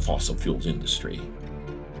was in the fossil fuels industry.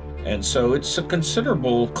 And so it's a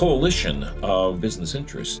considerable coalition of business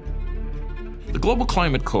interests. The Global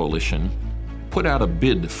Climate Coalition put out a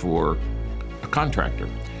bid for a contractor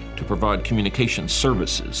to provide communication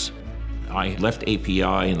services. I left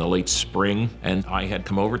API in the late spring, and I had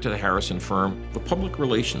come over to the Harrison firm, a public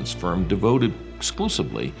relations firm devoted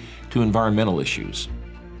exclusively to environmental issues.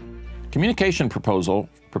 Communication proposal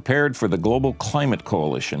prepared for the Global Climate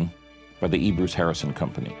Coalition by the E. Bruce Harrison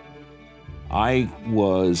Company. I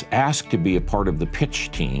was asked to be a part of the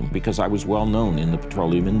pitch team because I was well known in the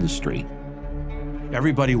petroleum industry.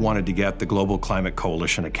 Everybody wanted to get the Global Climate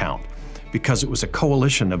Coalition account because it was a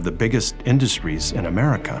coalition of the biggest industries in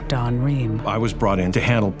America. Don Ream. I was brought in to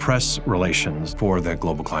handle press relations for the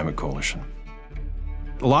Global Climate Coalition.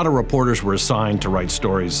 A lot of reporters were assigned to write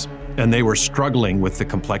stories, and they were struggling with the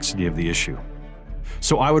complexity of the issue.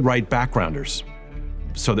 So I would write backgrounders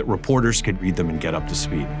so that reporters could read them and get up to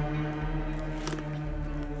speed.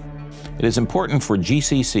 It is important for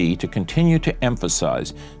GCC to continue to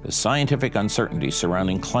emphasize the scientific uncertainty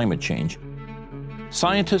surrounding climate change.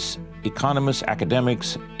 Scientists, economists,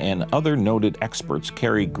 academics, and other noted experts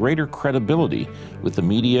carry greater credibility with the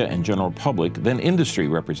media and general public than industry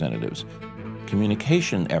representatives.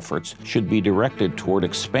 Communication efforts should be directed toward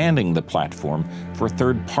expanding the platform for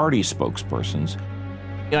third-party spokespersons.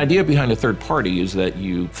 The idea behind a third party is that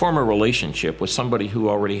you form a relationship with somebody who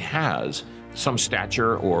already has some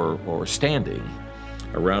stature or standing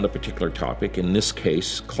around a particular topic, in this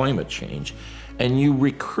case, climate change, and you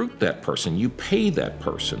recruit that person, you pay that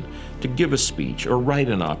person to give a speech or write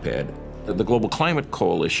an op-ed. The Global Climate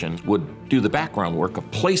Coalition would do the background work of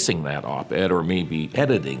placing that op-ed or maybe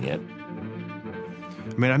editing it.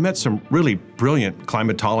 I mean, I met some really brilliant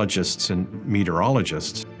climatologists and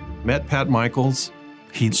meteorologists. Met Pat Michaels.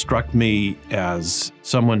 He struck me as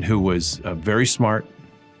someone who was very smart.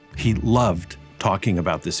 He loved talking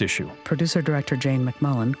about this issue. Producer-director Jane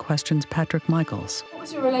McMullen questions Patrick Michaels. What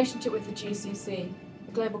was your relationship with the GCC,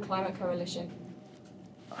 the Global Climate Coalition?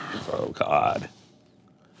 Oh, God.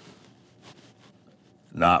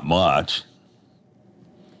 Not much.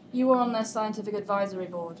 You were on their scientific advisory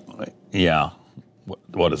board. Yeah.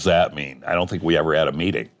 What does that mean? I don't think we ever had a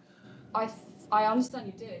meeting. I understand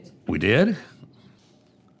you did. We did?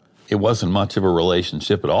 It wasn't much of a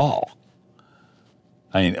relationship at all.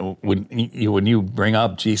 I mean, when you bring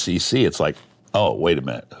up GCC, it's like, oh, wait a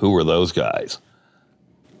minute, who were those guys?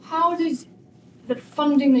 How does the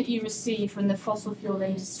funding that you receive from the fossil fuel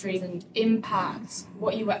industry and impact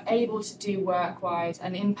what you were able to do work-wise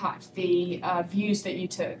and impact the views that you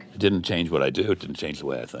took? It didn't change what I do. It didn't change the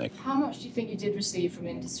way I think. How much do you think you did receive from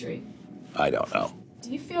industry? I don't know.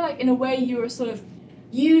 Do you feel like, in a way, you were sort of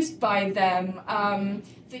used by them,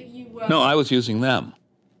 that you were... No, I was using them.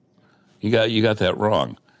 You got that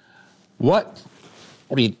wrong. What?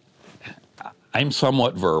 I mean, I'm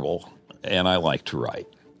somewhat verbal, and I like to write.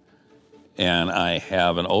 And I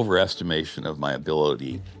have an overestimation of my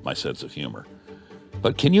ability, my sense of humor.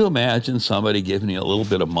 But can you imagine somebody giving you a little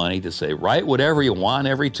bit of money to say, write whatever you want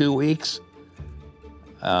every 2 weeks?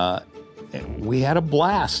 We had a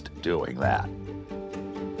blast doing that.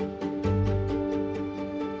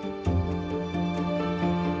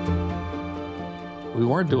 We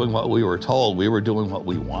weren't doing what we were told, we were doing what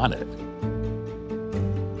we wanted.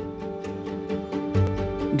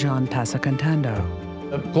 John Pasacantando.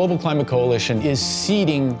 The Global Climate Coalition is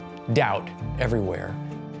seeding doubt everywhere,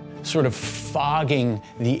 sort of fogging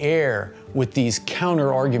the air with these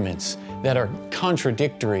counter-arguments that are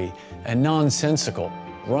contradictory and nonsensical,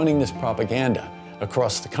 running this propaganda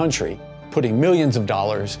across the country, putting millions of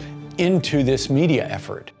dollars into this media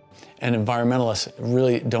effort. And environmentalists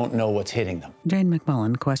really don't know what's hitting them. Jane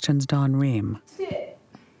McMullen questions Don Ream. Did it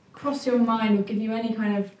cross your mind or give you any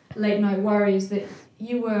kind of late-night worries that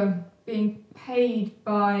you were being paid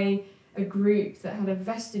by a group that had a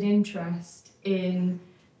vested interest in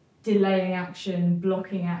delaying action,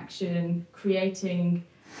 blocking action, creating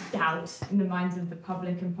doubt in the minds of the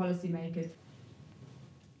public and policymakers?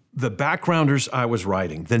 The backgrounders I was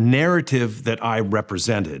writing, the narrative that I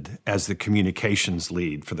represented as the communications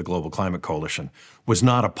lead for the Global Climate Coalition was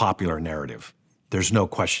not a popular narrative. There's no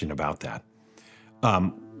question about that.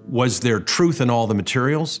 Was there truth in all the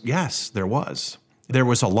materials? Yes, there was. There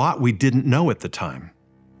was a lot we didn't know at the time.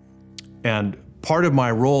 And part of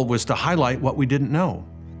my role was to highlight what we didn't know.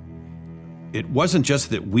 It wasn't just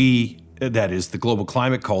that that is, the Global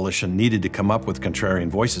Climate Coalition needed to come up with contrarian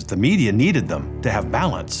voices. The media needed them to have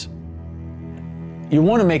balance. You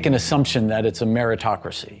want to make an assumption that it's a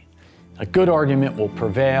meritocracy. A good argument will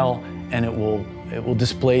prevail and it will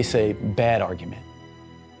displace a bad argument.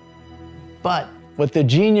 But what the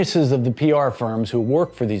geniuses of the PR firms who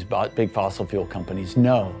work for these big fossil fuel companies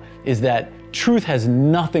know is that truth has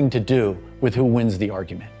nothing to do with who wins the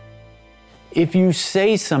argument. If you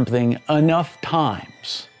say something enough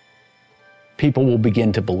times, people will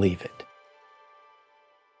begin to believe it.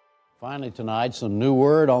 Finally tonight, some new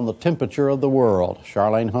word on the temperature of the world.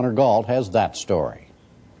 Charlene Hunter-Gault has that story.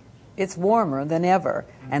 It's warmer than ever,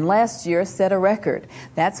 and last year set a record.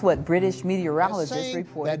 That's what British meteorologists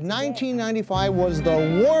reported. That 1995 was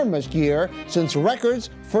the warmest year since records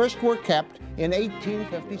first were kept in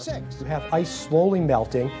 1856. You have ice slowly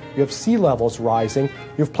melting, you have sea levels rising,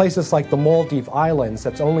 you have places like the Maldive Islands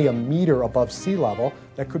that's only a meter above sea level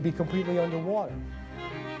that could be completely underwater.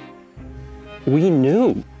 We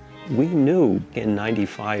knew in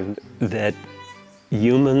 95 that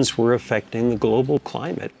humans were affecting the global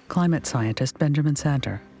climate. Climate scientist Benjamin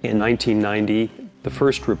Santer. In 1990, the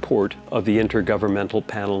first report of the Intergovernmental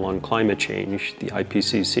Panel on Climate Change, the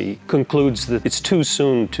IPCC, concludes that it's too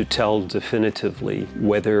soon to tell definitively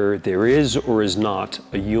whether there is or is not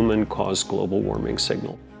a human-caused global warming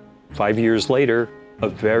signal. 5 years later, a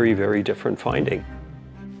very, very different finding.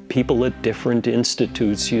 People at different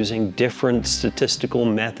institutes using different statistical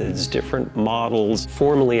methods, different models,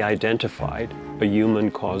 formally identified a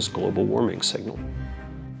human-caused global warming signal.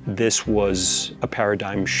 This was a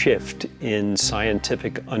paradigm shift in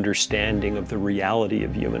scientific understanding of the reality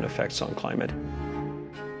of human effects on climate.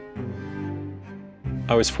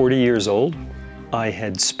 I was 40 years old. I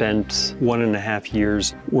had spent 1.5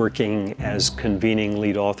 years working as convening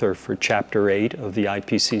lead author for Chapter 8 of the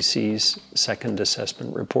IPCC's second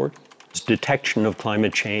assessment report, detection of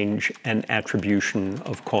climate change and attribution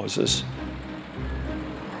of causes.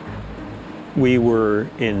 We were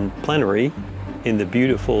in plenary in the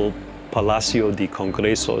beautiful Palacio de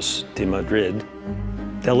Congresos de Madrid.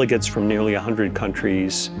 Delegates from nearly 100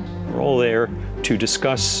 countries were all there to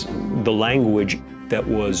discuss the language that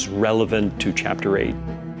was relevant to Chapter 8.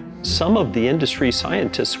 Some of the industry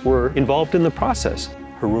scientists were involved in the process.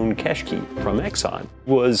 Haroon Keshki from Exxon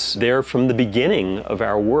was there from the beginning of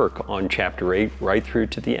our work on Chapter 8 right through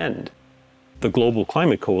to the end. The Global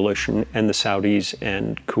Climate Coalition and the Saudis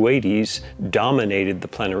and Kuwaitis dominated the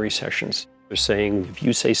plenary sessions. They're saying, if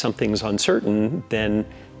you say something's uncertain, then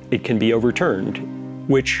it can be overturned,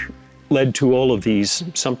 which led to all of these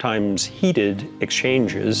sometimes heated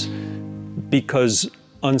exchanges because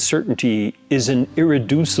uncertainty is an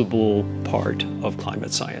irreducible part of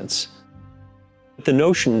climate science. The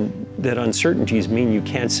notion that uncertainties mean you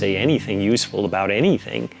can't say anything useful about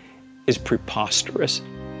anything is preposterous.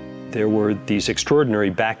 There were these extraordinary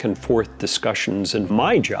back and forth discussions, and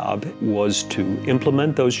my job was to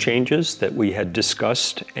implement those changes that we had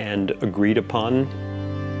discussed and agreed upon.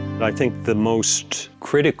 I think the most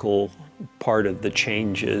critical part of the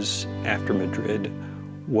changes after Madrid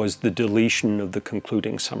was the deletion of the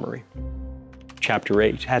concluding summary. Chapter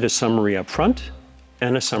 8 had a summary up front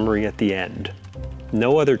and a summary at the end.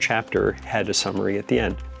 No other chapter had a summary at the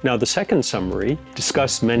end. Now, the second summary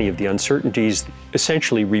discussed many of the uncertainties,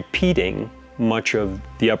 essentially repeating much of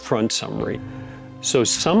the upfront summary. So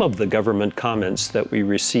some of the government comments that we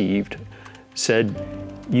received said,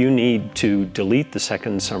 you need to delete the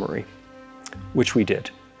second summary, which we did.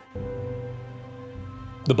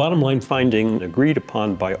 The bottom line finding agreed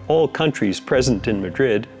upon by all countries present in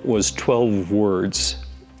Madrid was 12 words.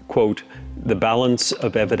 Quote, the balance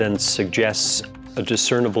of evidence suggests a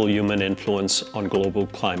discernible human influence on global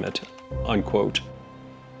climate, unquote.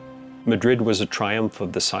 Madrid was a triumph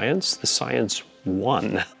of the science. The science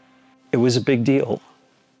won. It was a big deal.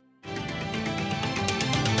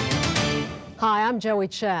 Hi, I'm Joey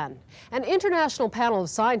Chen. An international panel of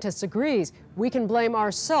scientists agrees we can blame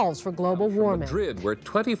ourselves for global warming. Madrid, where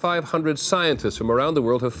 2,500 scientists from around the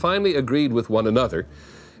world have finally agreed with one another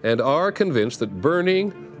and are convinced that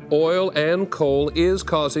burning oil and coal is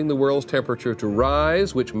causing the world's temperature to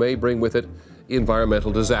rise, which may bring with it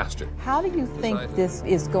environmental disaster. How do you think this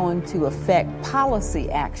is going to affect policy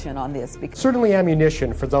action on this? Certainly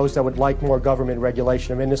ammunition for those that would like more government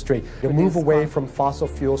regulation of industry to move away from fossil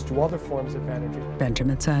fuels to other forms of energy.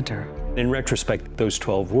 Benjamin Santer. In retrospect, those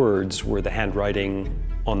 12 words were the handwriting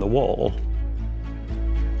on the wall.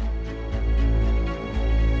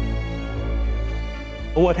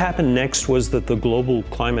 What happened next was that the Global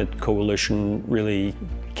Climate Coalition really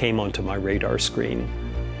came onto my radar screen.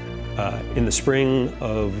 In the spring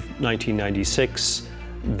of 1996,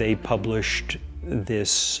 they published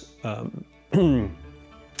this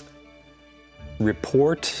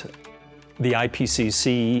report, the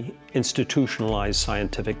IPCC Institutionalized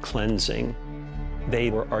Scientific Cleansing. They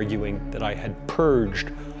were arguing that I had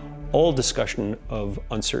purged all discussion of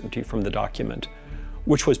uncertainty from the document,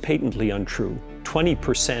 which was patently untrue.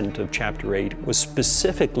 20% of Chapter 8 was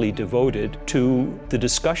specifically devoted to the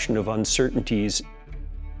discussion of uncertainties.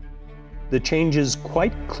 The changes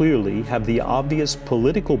quite clearly have the obvious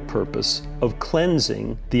political purpose of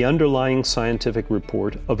cleansing the underlying scientific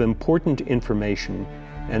report of important information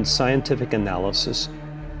and scientific analysis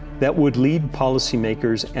that would lead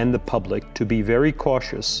policymakers and the public to be very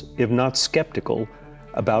cautious, if not skeptical,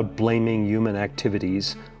 about blaming human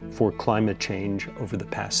activities for climate change over the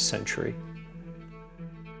past century.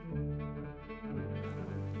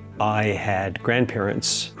 I had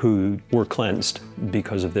grandparents who were cleansed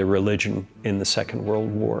because of their religion in the Second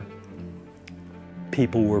World War.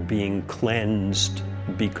 People were being cleansed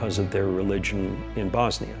because of their religion in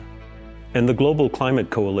Bosnia. And the Global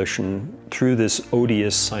Climate Coalition, through this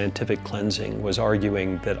odious scientific cleansing, was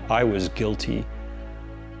arguing that I was guilty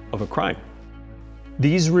of a crime.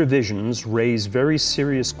 These revisions raise very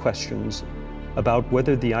serious questions about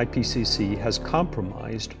whether the IPCC has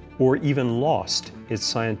compromised or even lost its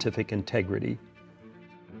scientific integrity.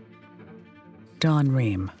 Don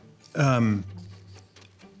Ream.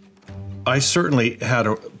 I certainly had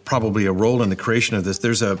probably a role in the creation of this.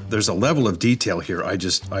 There's a level of detail here I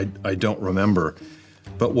don't remember.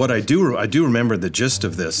 But what I do remember the gist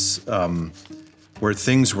of this, where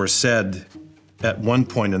things were said at one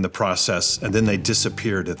point in the process and then they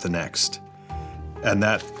disappeared at the next. And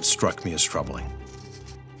that struck me as troubling.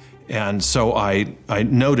 And so I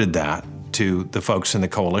noted that to the folks in the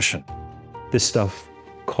coalition. This stuff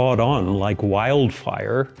caught on like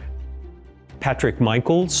wildfire. Patrick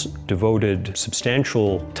Michaels devoted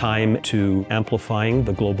substantial time to amplifying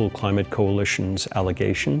the Global Climate Coalition's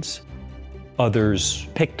allegations. Others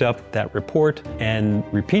picked up that report and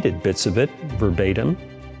repeated bits of it verbatim.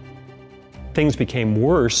 Things became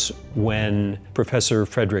worse when Professor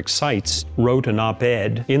Frederick Seitz wrote an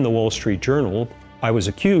op-ed in the Wall Street Journal. I was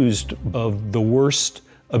accused of the worst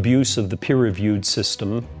abuse of the peer-reviewed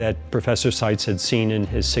system that Professor Seitz had seen in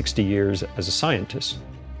his 60 years as a scientist.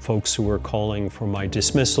 Folks who were calling for my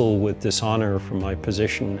dismissal with dishonor from my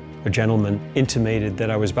position. A gentleman intimated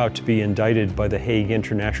that I was about to be indicted by the Hague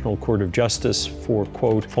International Court of Justice for,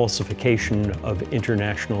 quote, falsification of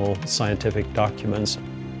international scientific documents.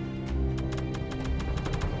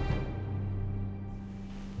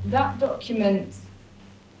 That document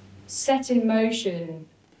set in motion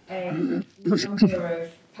a number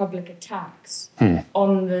of public attacks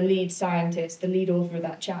on the lead scientist, the lead author of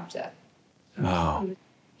that chapter. Oh.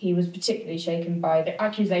 He was particularly shaken by the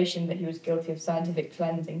accusation that he was guilty of scientific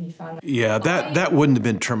cleansing. He found Yeah, that wouldn't have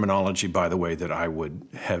been terminology, by the way, that I would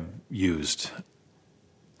have used.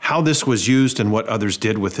 How this was used and what others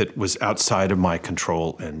did with it was outside of my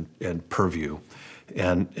control and purview.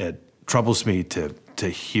 And it troubles me to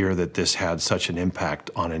hear that this had such an impact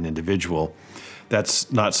on an individual.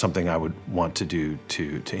 That's not something I would want to do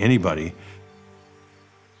to anybody.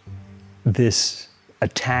 This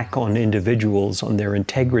attack on individuals, on their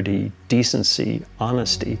integrity, decency,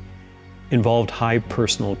 honesty, involved high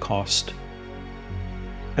personal cost.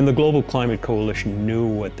 And the Global Climate Coalition knew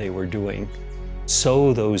what they were doing.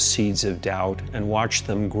 Sow those seeds of doubt and watch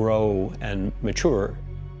them grow and mature.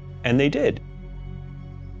 And they did.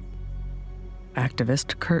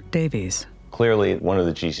 Activist Kurt Davies. Clearly, one of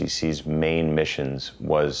the GCC's main missions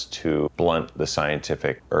was to blunt the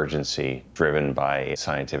scientific urgency driven by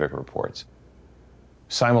scientific reports.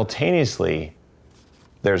 Simultaneously,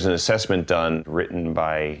 there's an assessment done written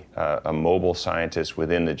by a mobile scientist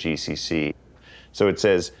within the GCC. So it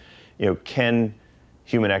says, can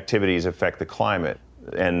human activities affect the climate?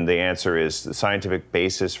 And the answer is the scientific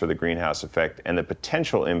basis for the greenhouse effect and the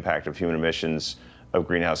potential impact of human emissions of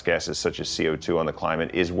greenhouse gases such as CO2 on the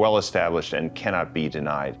climate is well established and cannot be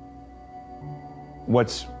denied.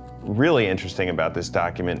 What's really interesting about this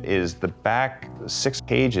document is the back 6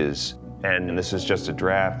 pages, and this is just a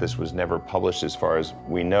draft, this was never published as far as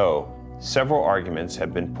we know. Several arguments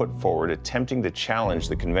have been put forward attempting to challenge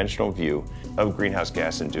the conventional view of greenhouse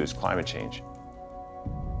gas-induced climate change.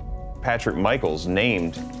 Patrick Michaels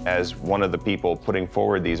named as one of the people putting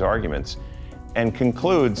forward these arguments and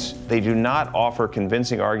concludes they do not offer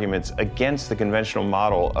convincing arguments against the conventional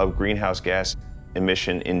model of greenhouse gas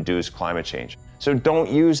emission-induced climate change. So don't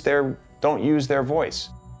use their voice.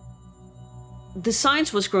 The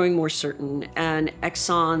science was growing more certain, and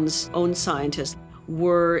Exxon's own scientists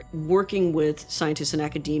were working with scientists in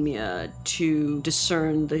academia to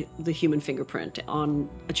discern the human fingerprint on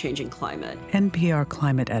a changing climate. NPR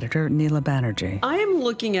climate editor Neela Banerjee. I am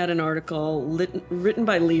looking at an article written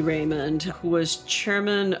by Lee Raymond, who was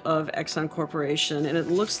chairman of Exxon Corporation, and it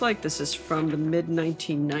looks like this is from the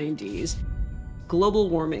mid-1990s. Global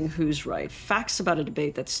warming, who's right? Facts about a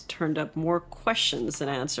debate that's turned up more questions than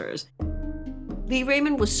answers. Lee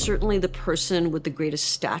Raymond was certainly the person with the greatest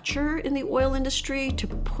stature in the oil industry to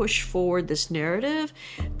push forward this narrative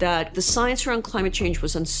that the science around climate change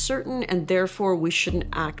was uncertain and therefore we shouldn't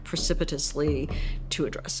act precipitously to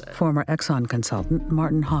address it. Former Exxon consultant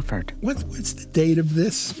Martin Hoffert. What's the date of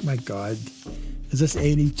this? My God. Is this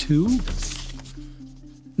 82?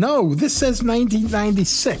 No, this says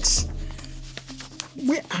 1996.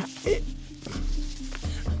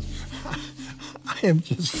 I am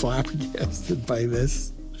just flabbergasted by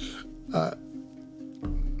this. The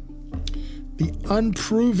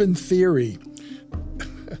unproven theory.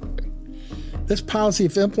 This policy,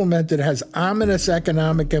 if implemented, has ominous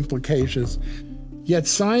economic implications, yet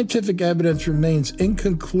scientific evidence remains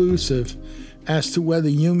inconclusive as to whether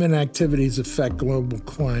human activities affect global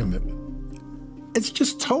climate. It's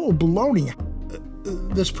just total baloney.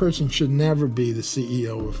 This person should never be the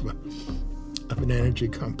CEO of an energy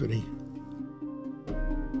company.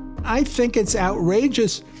 I think it's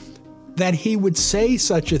outrageous that he would say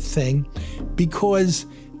such a thing because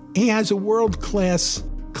he has a world-class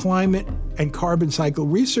climate and carbon cycle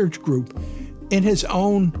research group in his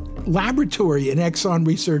own laboratory in Exxon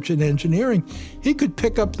Research and Engineering. He could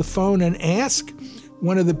pick up the phone and ask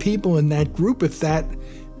one of the people in that group if that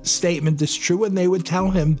statement is true, and they would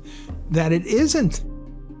tell him that it isn't.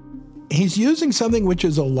 He's using something which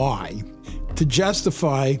is a lie to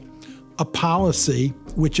justify a policy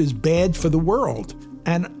which is bad for the world.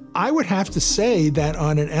 And I would have to say that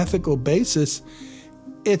on an ethical basis,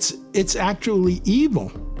 it's actually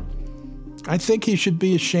evil. I think he should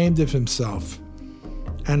be ashamed of himself.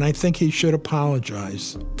 And I think he should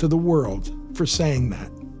apologize to the world for saying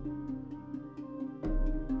that.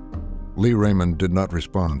 Lee Raymond did not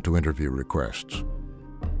respond to interview requests.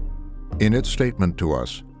 In its statement to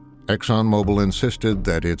us, ExxonMobil insisted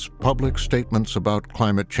that its public statements about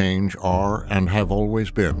climate change are and have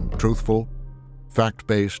always been truthful,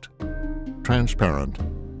 fact-based, transparent,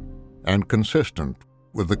 and consistent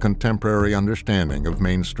with the contemporary understanding of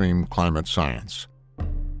mainstream climate science.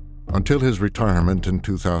 Until his retirement in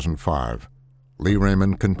 2005, Lee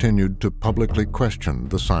Raymond continued to publicly question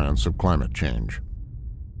the science of climate change.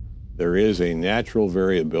 There is a natural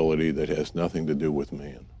variability that has nothing to do with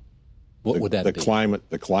man. What would that be?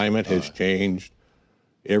 The climate has changed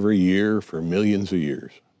every year for millions of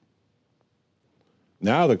years.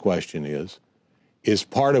 Now the question is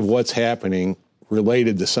part of what's happening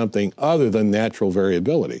related to something other than natural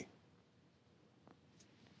variability?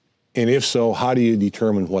 And if so, how do you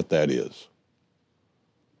determine what that is?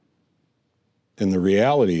 And the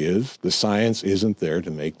reality is the science isn't there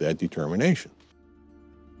to make that determination.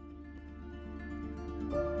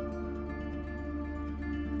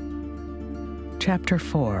 Chapter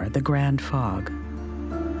 4, The Grand Fog.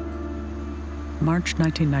 March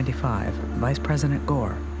 1995, Vice President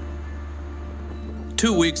Gore.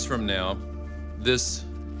 2 weeks from now, this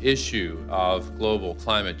issue of global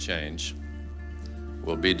climate change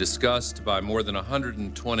will be discussed by more than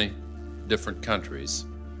 120 different countries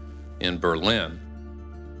in Berlin.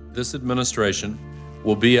 This administration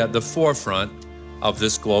will be at the forefront of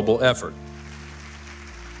this global effort.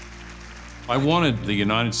 I wanted the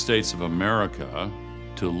United States of America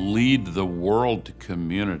to lead the world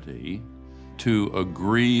community to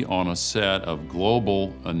agree on a set of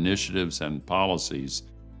global initiatives and policies.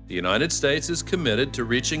 The United States is committed to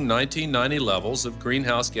reaching 1990 levels of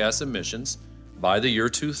greenhouse gas emissions by the year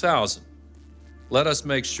 2000. Let us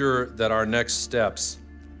make sure that our next steps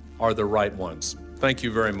are the right ones. Thank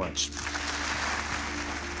you very much.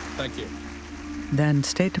 Thank you. Then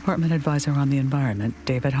State Department Advisor on the Environment,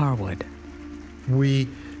 David Harwood. We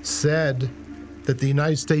said that the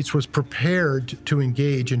United States was prepared to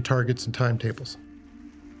engage in targets and timetables.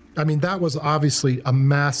 I mean, that was obviously a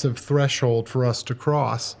massive threshold for us to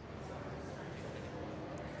cross.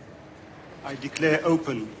 I declare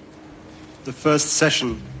open the first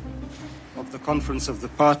session of the Conference of the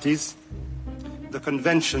Parties. The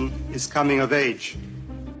convention is coming of age.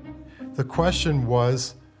 The question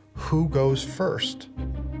was, who goes first?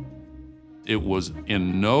 It was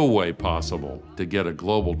in no way possible to get a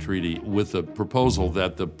global treaty with the proposal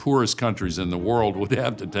that the poorest countries in the world would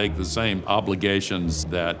have to take the same obligations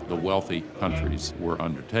that the wealthy countries were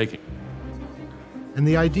undertaking. And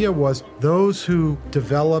the idea was those who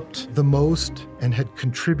developed the most and had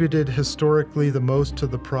contributed historically the most to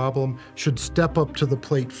the problem should step up to the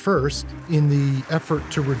plate first in the effort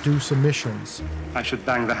to reduce emissions. I should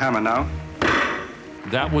bang the hammer now.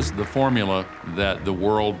 That was the formula that the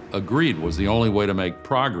world agreed was the only way to make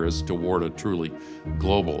progress toward a truly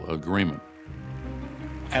global agreement.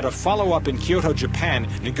 At a follow-up in Kyoto, Japan,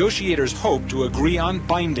 negotiators hope to agree on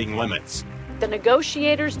binding limits. the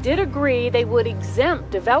negotiators did agree they would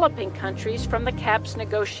exempt developing countries from the caps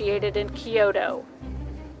negotiated in Kyoto.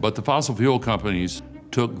 But the fossil fuel companies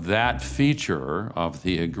took that feature of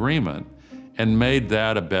the agreement and made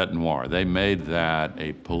that a bête noire. They made that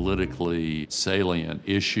a politically salient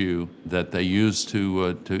issue that they used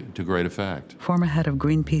to great effect. Former head of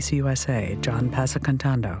Greenpeace USA, John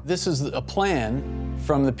Passacontando. This is a plan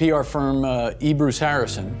from the PR firm E. Bruce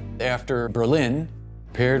Harrison after Berlin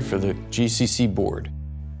prepared for the GCC board.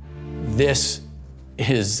 This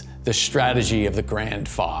is the strategy of the Grand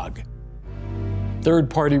Fog.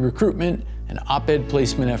 Third-party recruitment and op-ed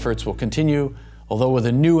placement efforts will continue, although with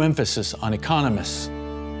a new emphasis on economists.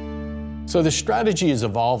 So the strategy is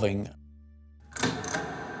evolving.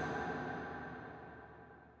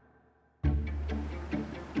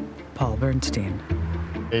 Paul Bernstein.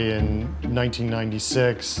 In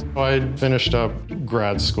 1996, I'd finished up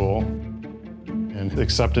grad school and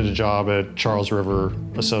accepted a job at Charles River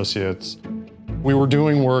Associates. We were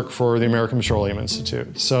doing work for the American Petroleum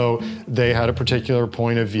Institute, so they had a particular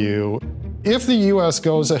point of view. If the US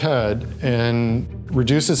goes ahead and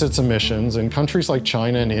reduces its emissions and countries like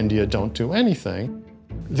China and India don't do anything,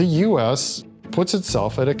 the US puts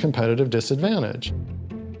itself at a competitive disadvantage.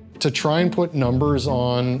 To try and put numbers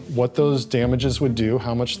on what those damages would do,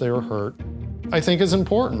 how much they were hurt, I think is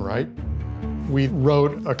important, right? We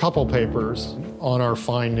wrote a couple papers on our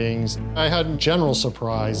findings. I had a general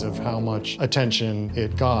surprise of how much attention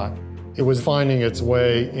it got. It was finding its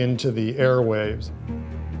way into the airwaves.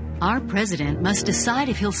 Our president must decide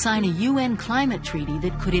if he'll sign a UN climate treaty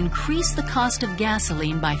that could increase the cost of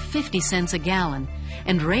gasoline by 50 cents a gallon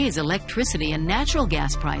and raise electricity and natural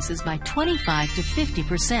gas prices by 25 to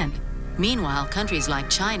 50%. Meanwhile, countries like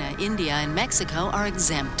China, India, and Mexico are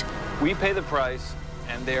exempt. We pay the price,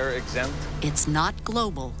 and they're exempt. It's not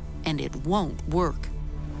global, and it won't work.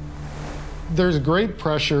 There's great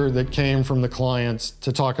pressure that came from the clients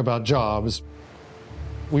to talk about jobs.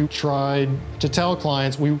 We tried to tell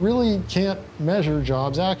clients we really can't measure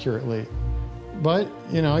jobs accurately. But,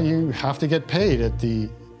 you have to get paid at the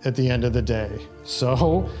end of the day.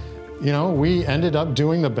 So, we ended up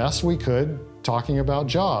doing the best we could talking about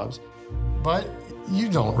jobs. But you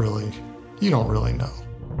don't really know.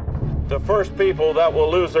 The first people that will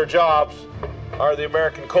lose their jobs are the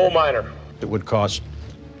American coal miner. It would cost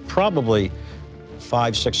probably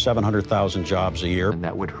 500,000, 700,000 jobs a year. And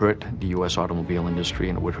that would hurt the U.S. automobile industry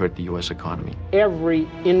and it would hurt the U.S. economy. Every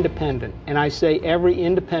independent, and I say every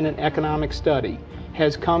independent economic study,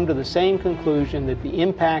 has come to the same conclusion that the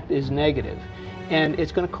impact is negative and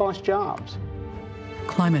it's going to cost jobs.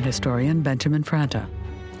 Climate historian Benjamin Franta.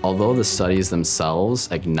 Although the studies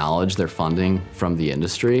themselves acknowledge their funding from the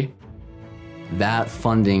industry, that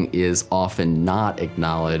funding is often not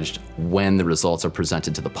acknowledged when the results are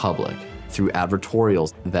presented to the public through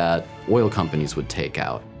advertorials that oil companies would take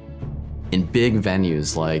out. In big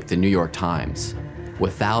venues like the New York Times,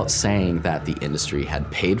 without saying that the industry had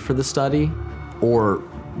paid for the study or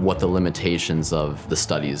what the limitations of the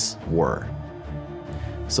studies were.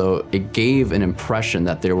 So it gave an impression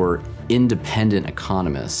that there were independent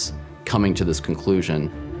economists coming to this conclusion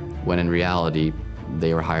when in reality,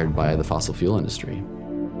 they were hired by the fossil fuel industry.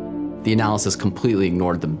 The analysis completely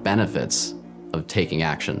ignored the benefits of taking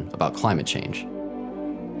action about climate change.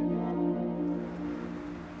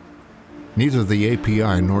 Neither the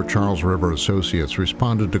API nor Charles River Associates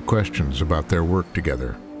responded to questions about their work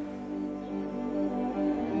together.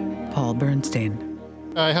 Paul Bernstein.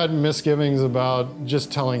 I had misgivings about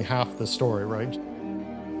just telling half the story, right?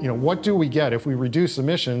 What do we get? If we reduce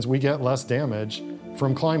emissions, we get less damage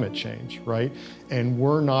from climate change, right? And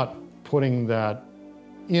we're not putting that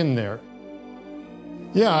in there.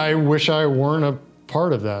 Yeah, I wish I weren't a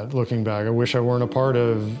part of that, looking back. I wish I weren't a part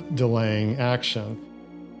of delaying action.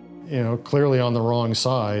 Clearly on the wrong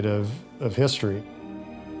side of history.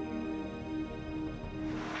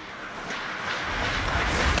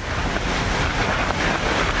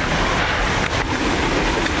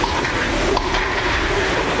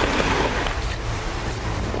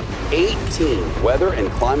 Weather and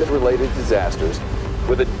climate-related disasters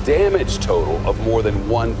with a damage total of more than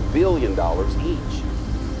 $1 billion each.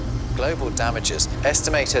 Global damages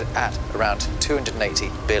estimated at around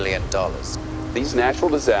 $280 billion. These natural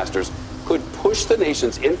disasters could push the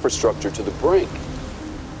nation's infrastructure to the brink.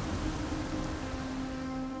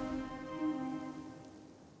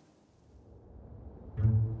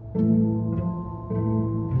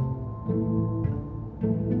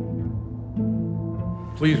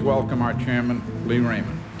 Please welcome our chairman, Lee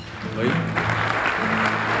Raymond. Lee?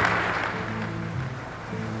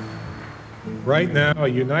 Right now, a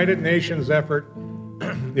United Nations effort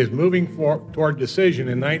is moving toward decision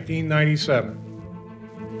in 1997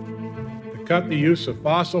 to cut the use of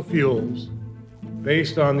fossil fuels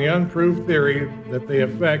based on the unproved theory that they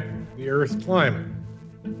affect the Earth's climate.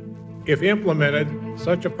 If implemented,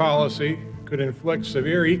 such a policy could inflict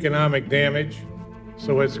severe economic damage,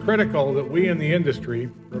 so it's critical that we in the industry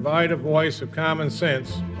provide a voice of common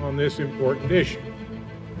sense on this important issue.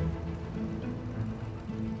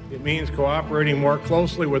 It means cooperating more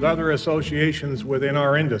closely with other associations within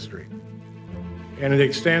our industry, and it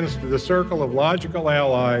extends to the circle of logical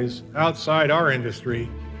allies outside our industry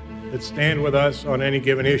that stand with us on any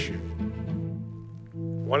given issue.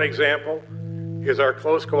 One example is our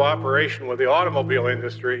close cooperation with the automobile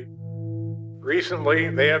industry. Recently,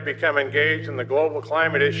 they have become engaged in the global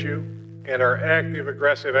climate issue and are active,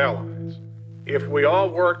 aggressive allies. If we all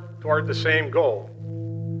work toward the same goal,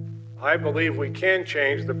 I believe we can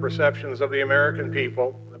change the perceptions of the American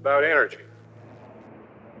people about energy.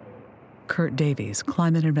 Kurt Davies,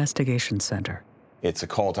 Climate Investigation Center. It's a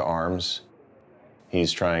call to arms.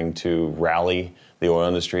 He's trying to rally the oil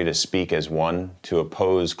industry to speak as one, to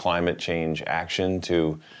oppose climate change action,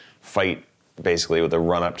 to fight basically with a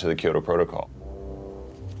run-up to the Kyoto Protocol.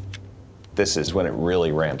 This is when it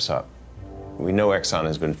really ramps up. We know Exxon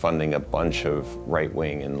has been funding a bunch of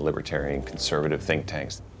right-wing and libertarian conservative think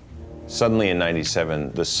tanks. Suddenly in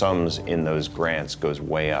 '97, the sums in those grants goes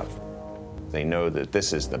way up. They know that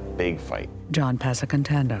this is the big fight. John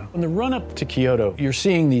Passacontando. In the run-up to Kyoto, you're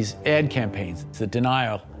seeing these ad campaigns, the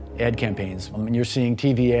denial ad campaigns. I mean, you're seeing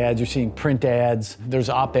TV ads, you're seeing print ads, there's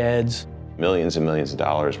op-eds. Millions and millions of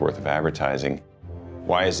dollars worth of advertising.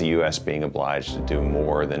 Why is the U.S. being obliged to do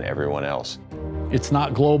more than everyone else? It's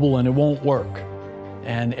not global and it won't work.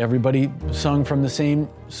 And everybody sung from the same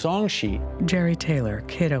song sheet. Jerry Taylor,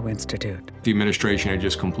 Cato Institute. The administration had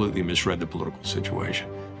just completely misread the political situation.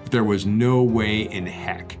 There was no way in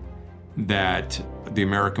heck that the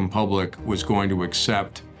American public was going to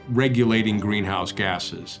accept regulating greenhouse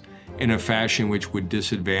gases in a fashion which would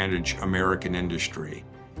disadvantage American industry.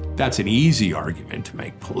 That's an easy argument to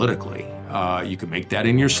make politically. You can make that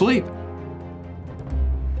in your sleep.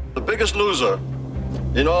 The biggest loser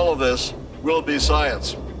in all of this will be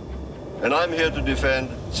science, and I'm here to defend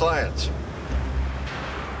science.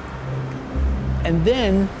 And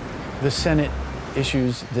then the Senate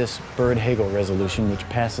issues this Byrd-Hagel resolution, which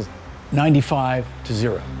passes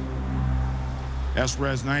 95-0.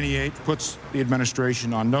 S-Res 98 puts the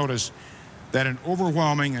administration on notice that an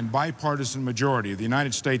overwhelming and bipartisan majority of the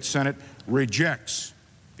United States Senate rejects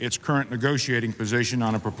its current negotiating position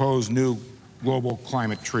on a proposed new global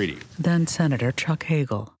climate treaty. Then Senator Chuck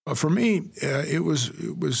Hagel. For me, it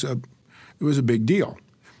was a big deal.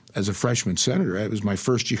 As a freshman senator, it was my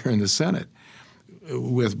first year in the Senate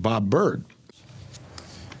with Bob Byrd.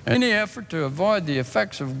 Any effort to avoid the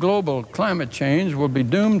effects of global climate change will be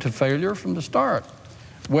doomed to failure from the start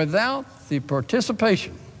without the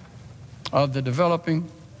participation of the developing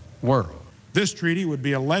world. This treaty would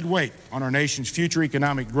be a lead weight on our nation's future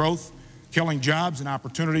economic growth, killing jobs and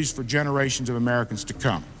opportunities for generations of Americans to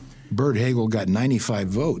come. Byrd-Hagel got 95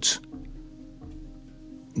 votes.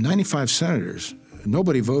 95 senators.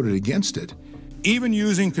 Nobody voted against it. Even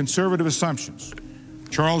using conservative assumptions,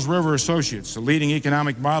 Charles River Associates, a leading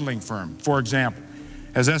economic modeling firm, for example,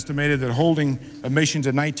 has estimated that holding emissions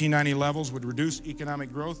at 1990 levels would reduce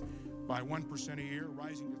economic growth by 1% a year,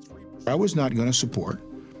 rising to 3%. I was not going to support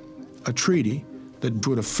a treaty that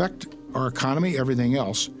would affect our economy, everything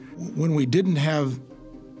else, when we didn't have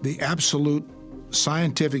the absolute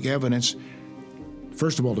scientific evidence,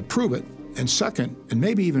 first of all, to prove it, and second, and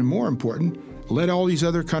maybe even more important, let all these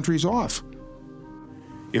other countries off.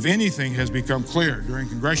 If anything has become clear during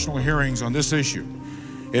congressional hearings on this issue,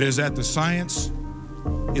 it is that the science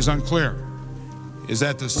is unclear, is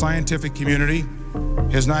that the scientific community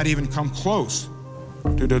has not even come close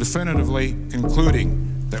to definitively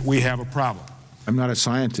concluding that we have a problem. I'm not a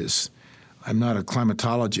scientist. I'm not a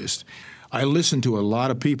climatologist. I listen to a lot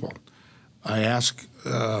of people. I ask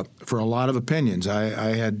for a lot of opinions.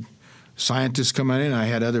 I had scientists come in, I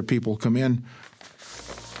had other people come in.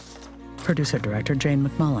 Producer-director Jane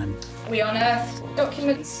McMullen. We unearthed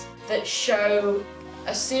documents that show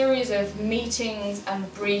a series of meetings and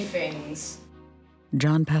briefings.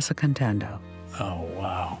 John Passacontando. Oh,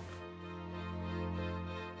 wow.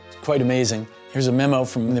 It's quite amazing. Here's a memo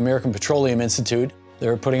from the American Petroleum Institute.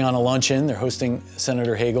 They're putting on a luncheon. They're hosting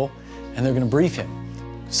Senator Hagel, and they're going to brief him.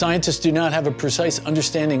 Scientists do not have a precise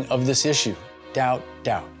understanding of this issue. Doubt.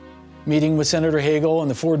 Meeting with Senator Hagel and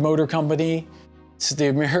the Ford Motor Company. It's the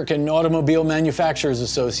American Automobile Manufacturers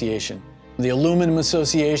Association, the Aluminum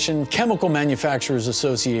Association, Chemical Manufacturers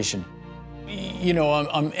Association.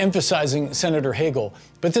 I'm emphasizing Senator Hagel,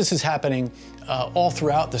 but this is happening all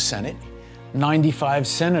throughout the Senate. 95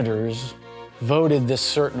 senators voted this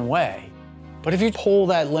certain way. But if you pull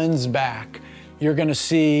that lens back, you're going to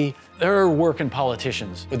see there are working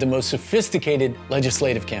politicians with the most sophisticated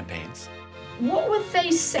legislative campaigns. What were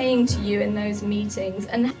they saying to you in those meetings,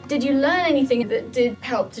 and did you learn anything that did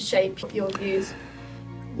help to shape your views?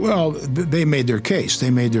 Well, they made their case. They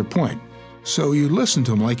made their point. So you listen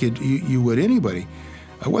to them like you would anybody.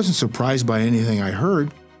 I wasn't surprised by anything I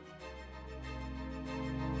heard.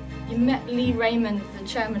 You met Lee Raymond, the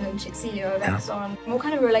chairman and CEO of Exxon. What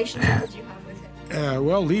kind of relationship did you have with him?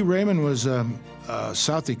 Well, Lee Raymond was a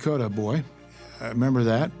South Dakota boy. I remember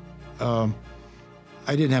that.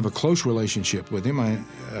 I didn't have a close relationship with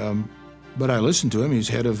him, but I listened to him. He's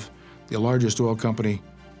head of the largest oil company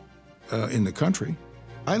in the country.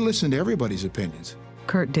 I listened to everybody's opinions.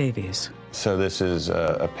 Kurt Davies. So this is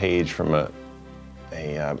a page from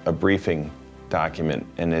a briefing document,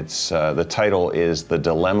 and it's the title is "The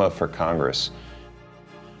Dilemma for Congress."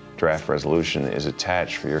 Draft resolution is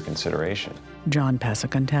attached for your consideration. John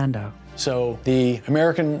Passacontando. So the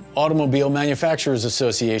American Automobile Manufacturers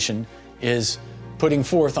Association is putting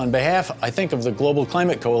forth on behalf, I think, of the Global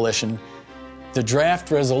Climate Coalition, the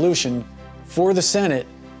draft resolution for the Senate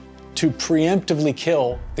to preemptively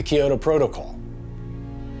kill the Kyoto Protocol.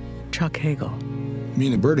 Chuck Hagel. You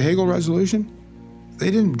mean the Byrd-Hagel resolution?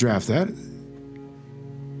 They didn't draft that.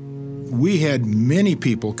 We had many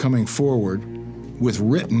people coming forward with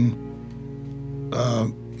written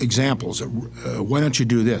examples. Why don't you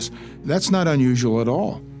do this? That's not unusual at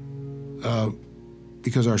all,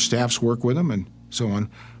 because our staffs work with them and so on.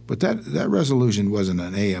 But that resolution wasn't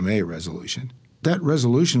an AMA resolution. That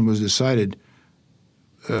resolution was decided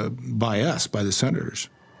by us, by the senators.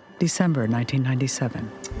 December 1997.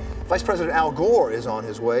 Vice President Al Gore is on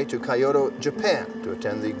his way to Kyoto, Japan, to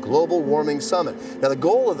attend the Global Warming Summit. Now, the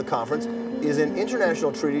goal of the conference is an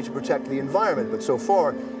international treaty to protect the environment, but so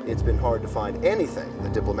far, it's been hard to find anything the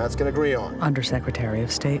diplomats can agree on. Undersecretary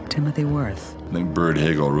of State Timothy Wirth. I think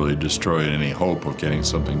Byrd-Hagel really destroyed any hope of getting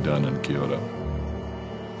something done in Kyoto.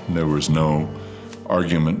 There was no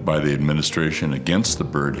argument by the administration against the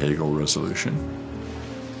Byrd-Hagel resolution.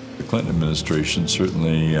 The Clinton administration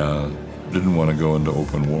certainly didn't want to go into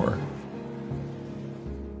open war.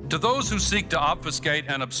 To those who seek to obfuscate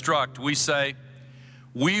and obstruct, we say,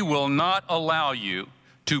 we will not allow you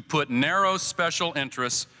to put narrow special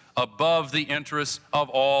interests above the interests of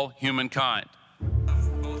all humankind.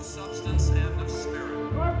 Both substance and of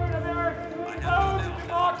spirit. Corporate American owns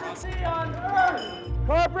democracy on earth.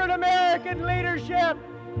 Corporate American leadership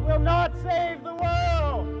will not save the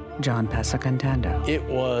world. John Passacontando. It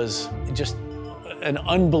was just an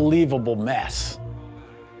unbelievable mess.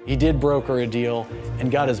 He did broker a deal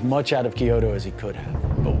and got as much out of Kyoto as he could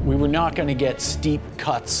have. But we were not going to get steep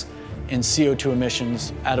cuts in CO2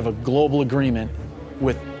 emissions out of a global agreement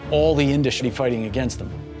with all the industry fighting against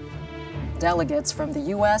them. Delegates from the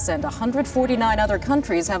U.S. and 149 other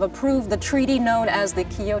countries have approved the treaty known as the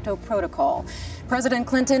Kyoto Protocol. President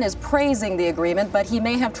Clinton is praising the agreement, but he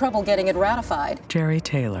may have trouble getting it ratified. Jerry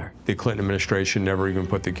Taylor. The Clinton administration never even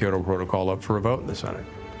put the Kyoto Protocol up for a vote in the Senate.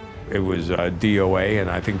 It was DOA, and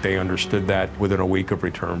I think they understood that within a week of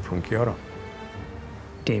return from Kyoto.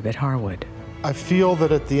 David Harwood. I feel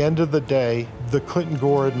that at the end of the day, the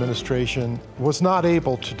Clinton-Gore administration was not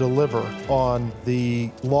able to deliver on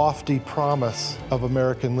the lofty promise of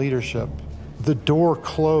American leadership. The door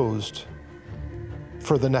closed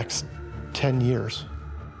for the next 10 years.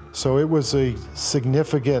 So it was a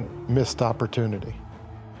significant missed opportunity.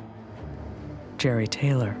 Jerry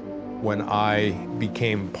Taylor. When I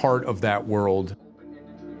became part of that world,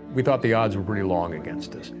 we thought the odds were pretty long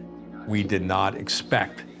against us. We did not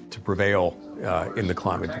expect to prevail in the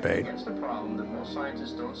climate debate.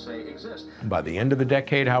 By the end of the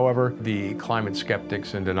decade, however, the climate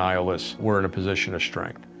skeptics and denialists were in a position of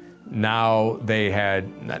strength. Now they had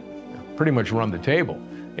pretty much run the table.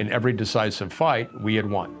 In every decisive fight, we had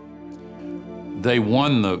won. They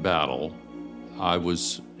won the battle. I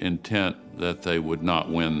was intent that they would not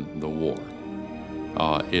win the war.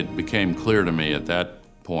 It became clear to me at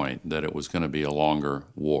that point that it was going to be a longer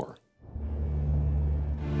war.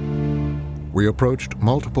 We approached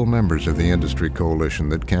multiple members of the industry coalition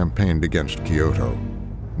that campaigned against Kyoto.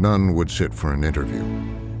 None would sit for an interview.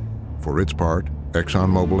 For its part,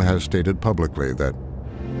 ExxonMobil has stated publicly that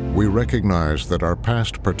we recognize that our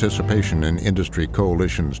past participation in industry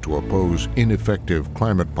coalitions to oppose ineffective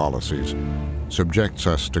climate policies subjects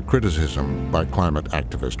us to criticism by climate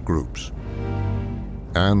activist groups,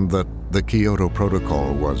 and that the Kyoto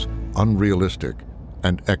Protocol was unrealistic,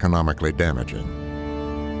 and economically damaging.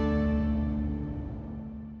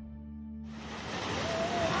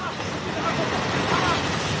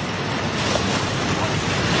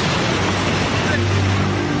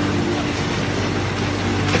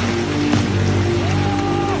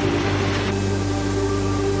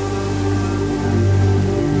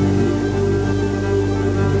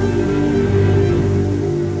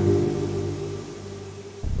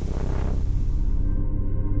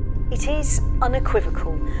 It is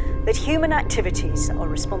unequivocal that human activities are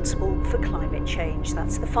responsible for climate change.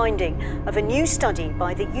 That's the finding of a new study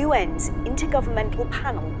by the UN's Intergovernmental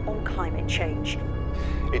Panel on Climate Change.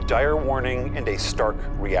 A dire warning and a stark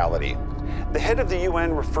reality. The head of the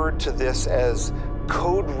UN referred to this as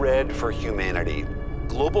code red for humanity.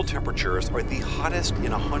 Global temperatures are the hottest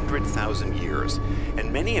in 100,000 years,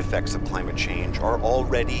 and many effects of climate change are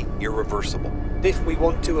already irreversible. If we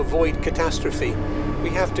want to avoid catastrophe, we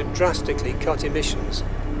have to drastically cut emissions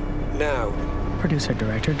now.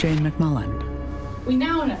 Producer-director Jane McMullen. We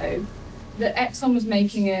now know that Exxon was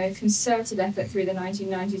making a concerted effort through the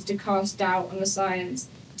 1990s to cast doubt on the science.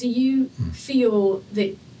 Do you feel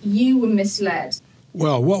that you were misled?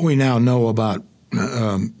 Well, what we now know about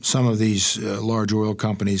some of these large oil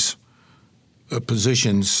companies'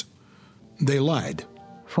 positions, they lied.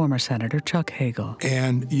 Former Senator Chuck Hagel.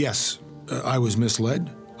 And yes, I was misled.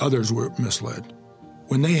 Others were misled.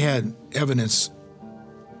 When they had evidence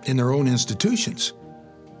in their own institutions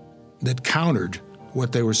that countered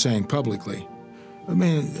what they were saying publicly, I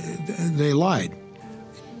mean, they lied.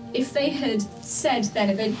 If they had said then,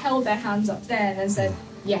 if they'd held their hands up then and said,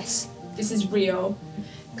 yes, this is real,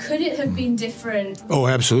 could it have been different? Oh,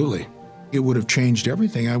 absolutely. It would have changed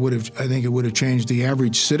everything. I think it would have changed the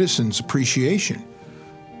average citizen's appreciation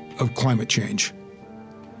of climate change.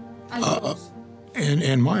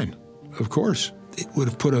 And mine, of course. It would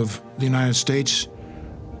have put the United States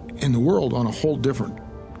and the world on a whole different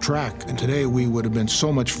track. And today we would have been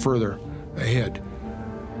so much further ahead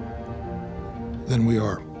than we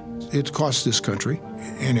are. It cost this country,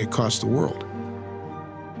 and it cost the world.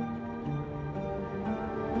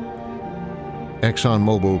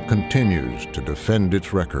 ExxonMobil continues to defend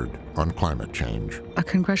its record on climate change. A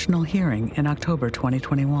congressional hearing in October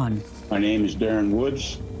 2021. My name is Darren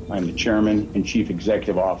Woods. I'm the Chairman and Chief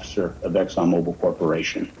Executive Officer of ExxonMobil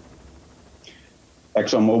Corporation.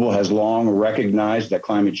 ExxonMobil has long recognized that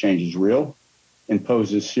climate change is real and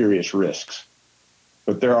poses serious risks.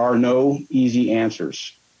 But there are no easy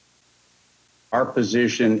answers. Our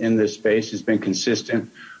position in this space has been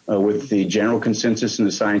consistent with the general consensus in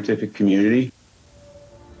the scientific community.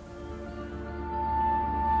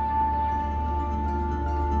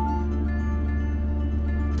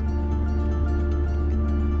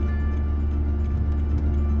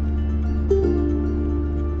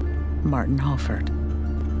 Martin Halford.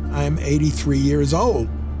 I'm 83 years old.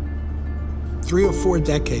 3 or 4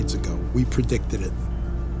 decades ago, we predicted it.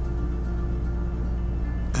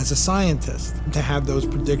 As a scientist, to have those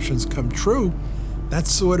predictions come true,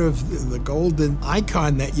 that's sort of the golden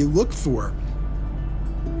icon that you look for.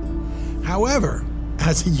 However,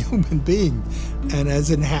 as a human being and as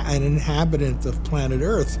an inhabitant of planet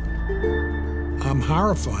Earth, I'm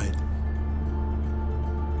horrified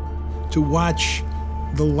to watch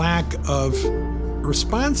the lack of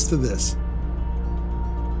response to this.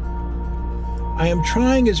 I am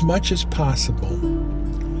trying as much as possible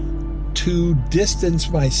to distance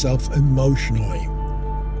myself emotionally.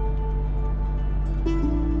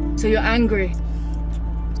 So you're angry?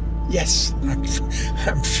 Yes,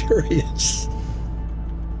 I'm furious.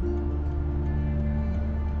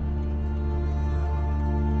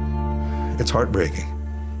 It's heartbreaking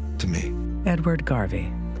to me. Edward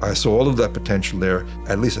Garvey. I saw all of that potential there,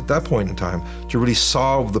 at least at that point in time, to really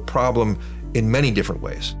solve the problem in many different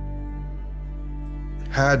ways.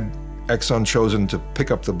 Had Exxon chosen to pick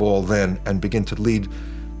up the ball then and begin to lead,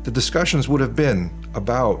 the discussions would have been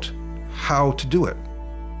about how to do it.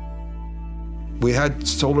 We had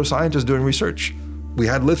solar scientists doing research. We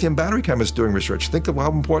had lithium battery chemists doing research. Think of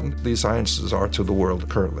how important these sciences are to the world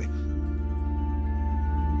currently.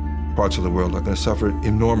 Parts of the world are going to suffer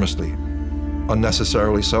enormously,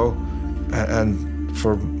 unnecessarily so, and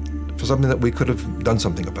for something that we could have done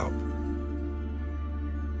something about.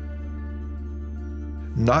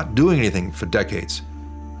 Not doing anything for decades,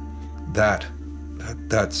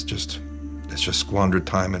 that's just squandered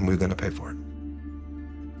time, and we're going to pay for it.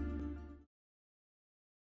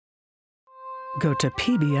 Go to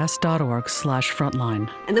pbs.org/frontline.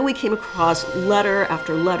 And then we came across letter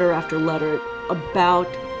after letter after letter about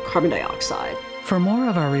carbon dioxide. For more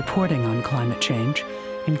of our reporting on climate change,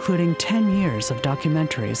 including 10 years of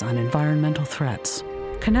documentaries on environmental threats,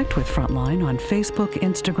 Connect with Frontline on Facebook,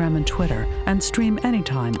 Instagram, and Twitter, and stream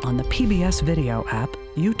anytime on the PBS Video app,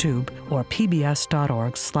 YouTube, or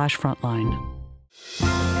pbs.org/frontline.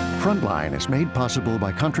 Frontline is made possible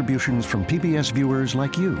by contributions from PBS viewers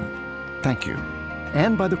like you. Thank you.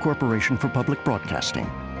 And by the Corporation for Public Broadcasting.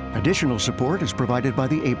 Additional support is provided by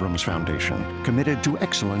the Abrams Foundation, committed to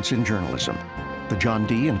excellence in journalism. The John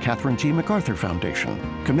D. and Catherine T. MacArthur Foundation,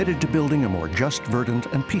 committed to building a more just, verdant,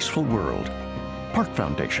 and peaceful world. Park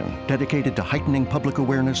Foundation, dedicated to heightening public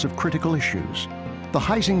awareness of critical issues. The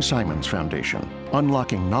Heising Simons Foundation,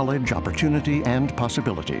 unlocking knowledge, opportunity, and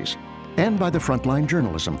possibilities. And by the Frontline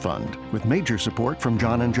Journalism Fund, with major support from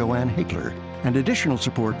John and Joanne Hagler, and additional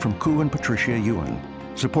support from Koo and Patricia Ewan.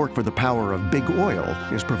 Support for the power of big oil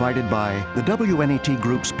is provided by the WNET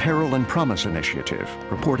Group's Peril and Promise Initiative,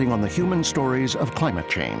 reporting on the human stories of climate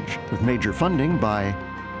change, with major funding by,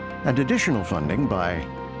 and additional funding by.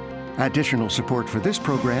 Additional support for this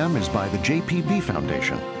program is by the JPB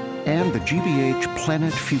Foundation and the GBH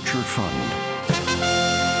Planet Future Fund.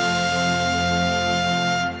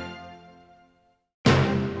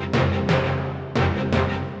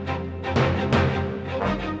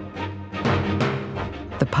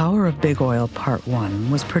 The Power of Big Oil Part 1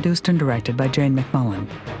 was produced and directed by Jane McMullen.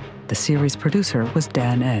 The series producer was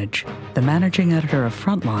Dan Edge. The managing editor of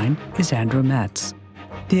Frontline is Andrew Metz.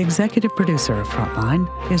 The executive producer of Frontline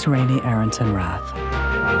is Rainey Aronson-Rath.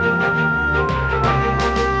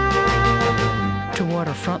 To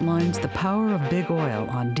order Frontline's The Power of Big Oil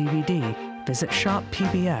on DVD, visit Shop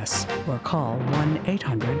PBS or call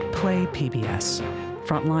 1-800-PLAY-PBS.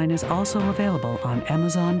 Frontline is also available on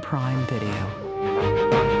Amazon Prime Video.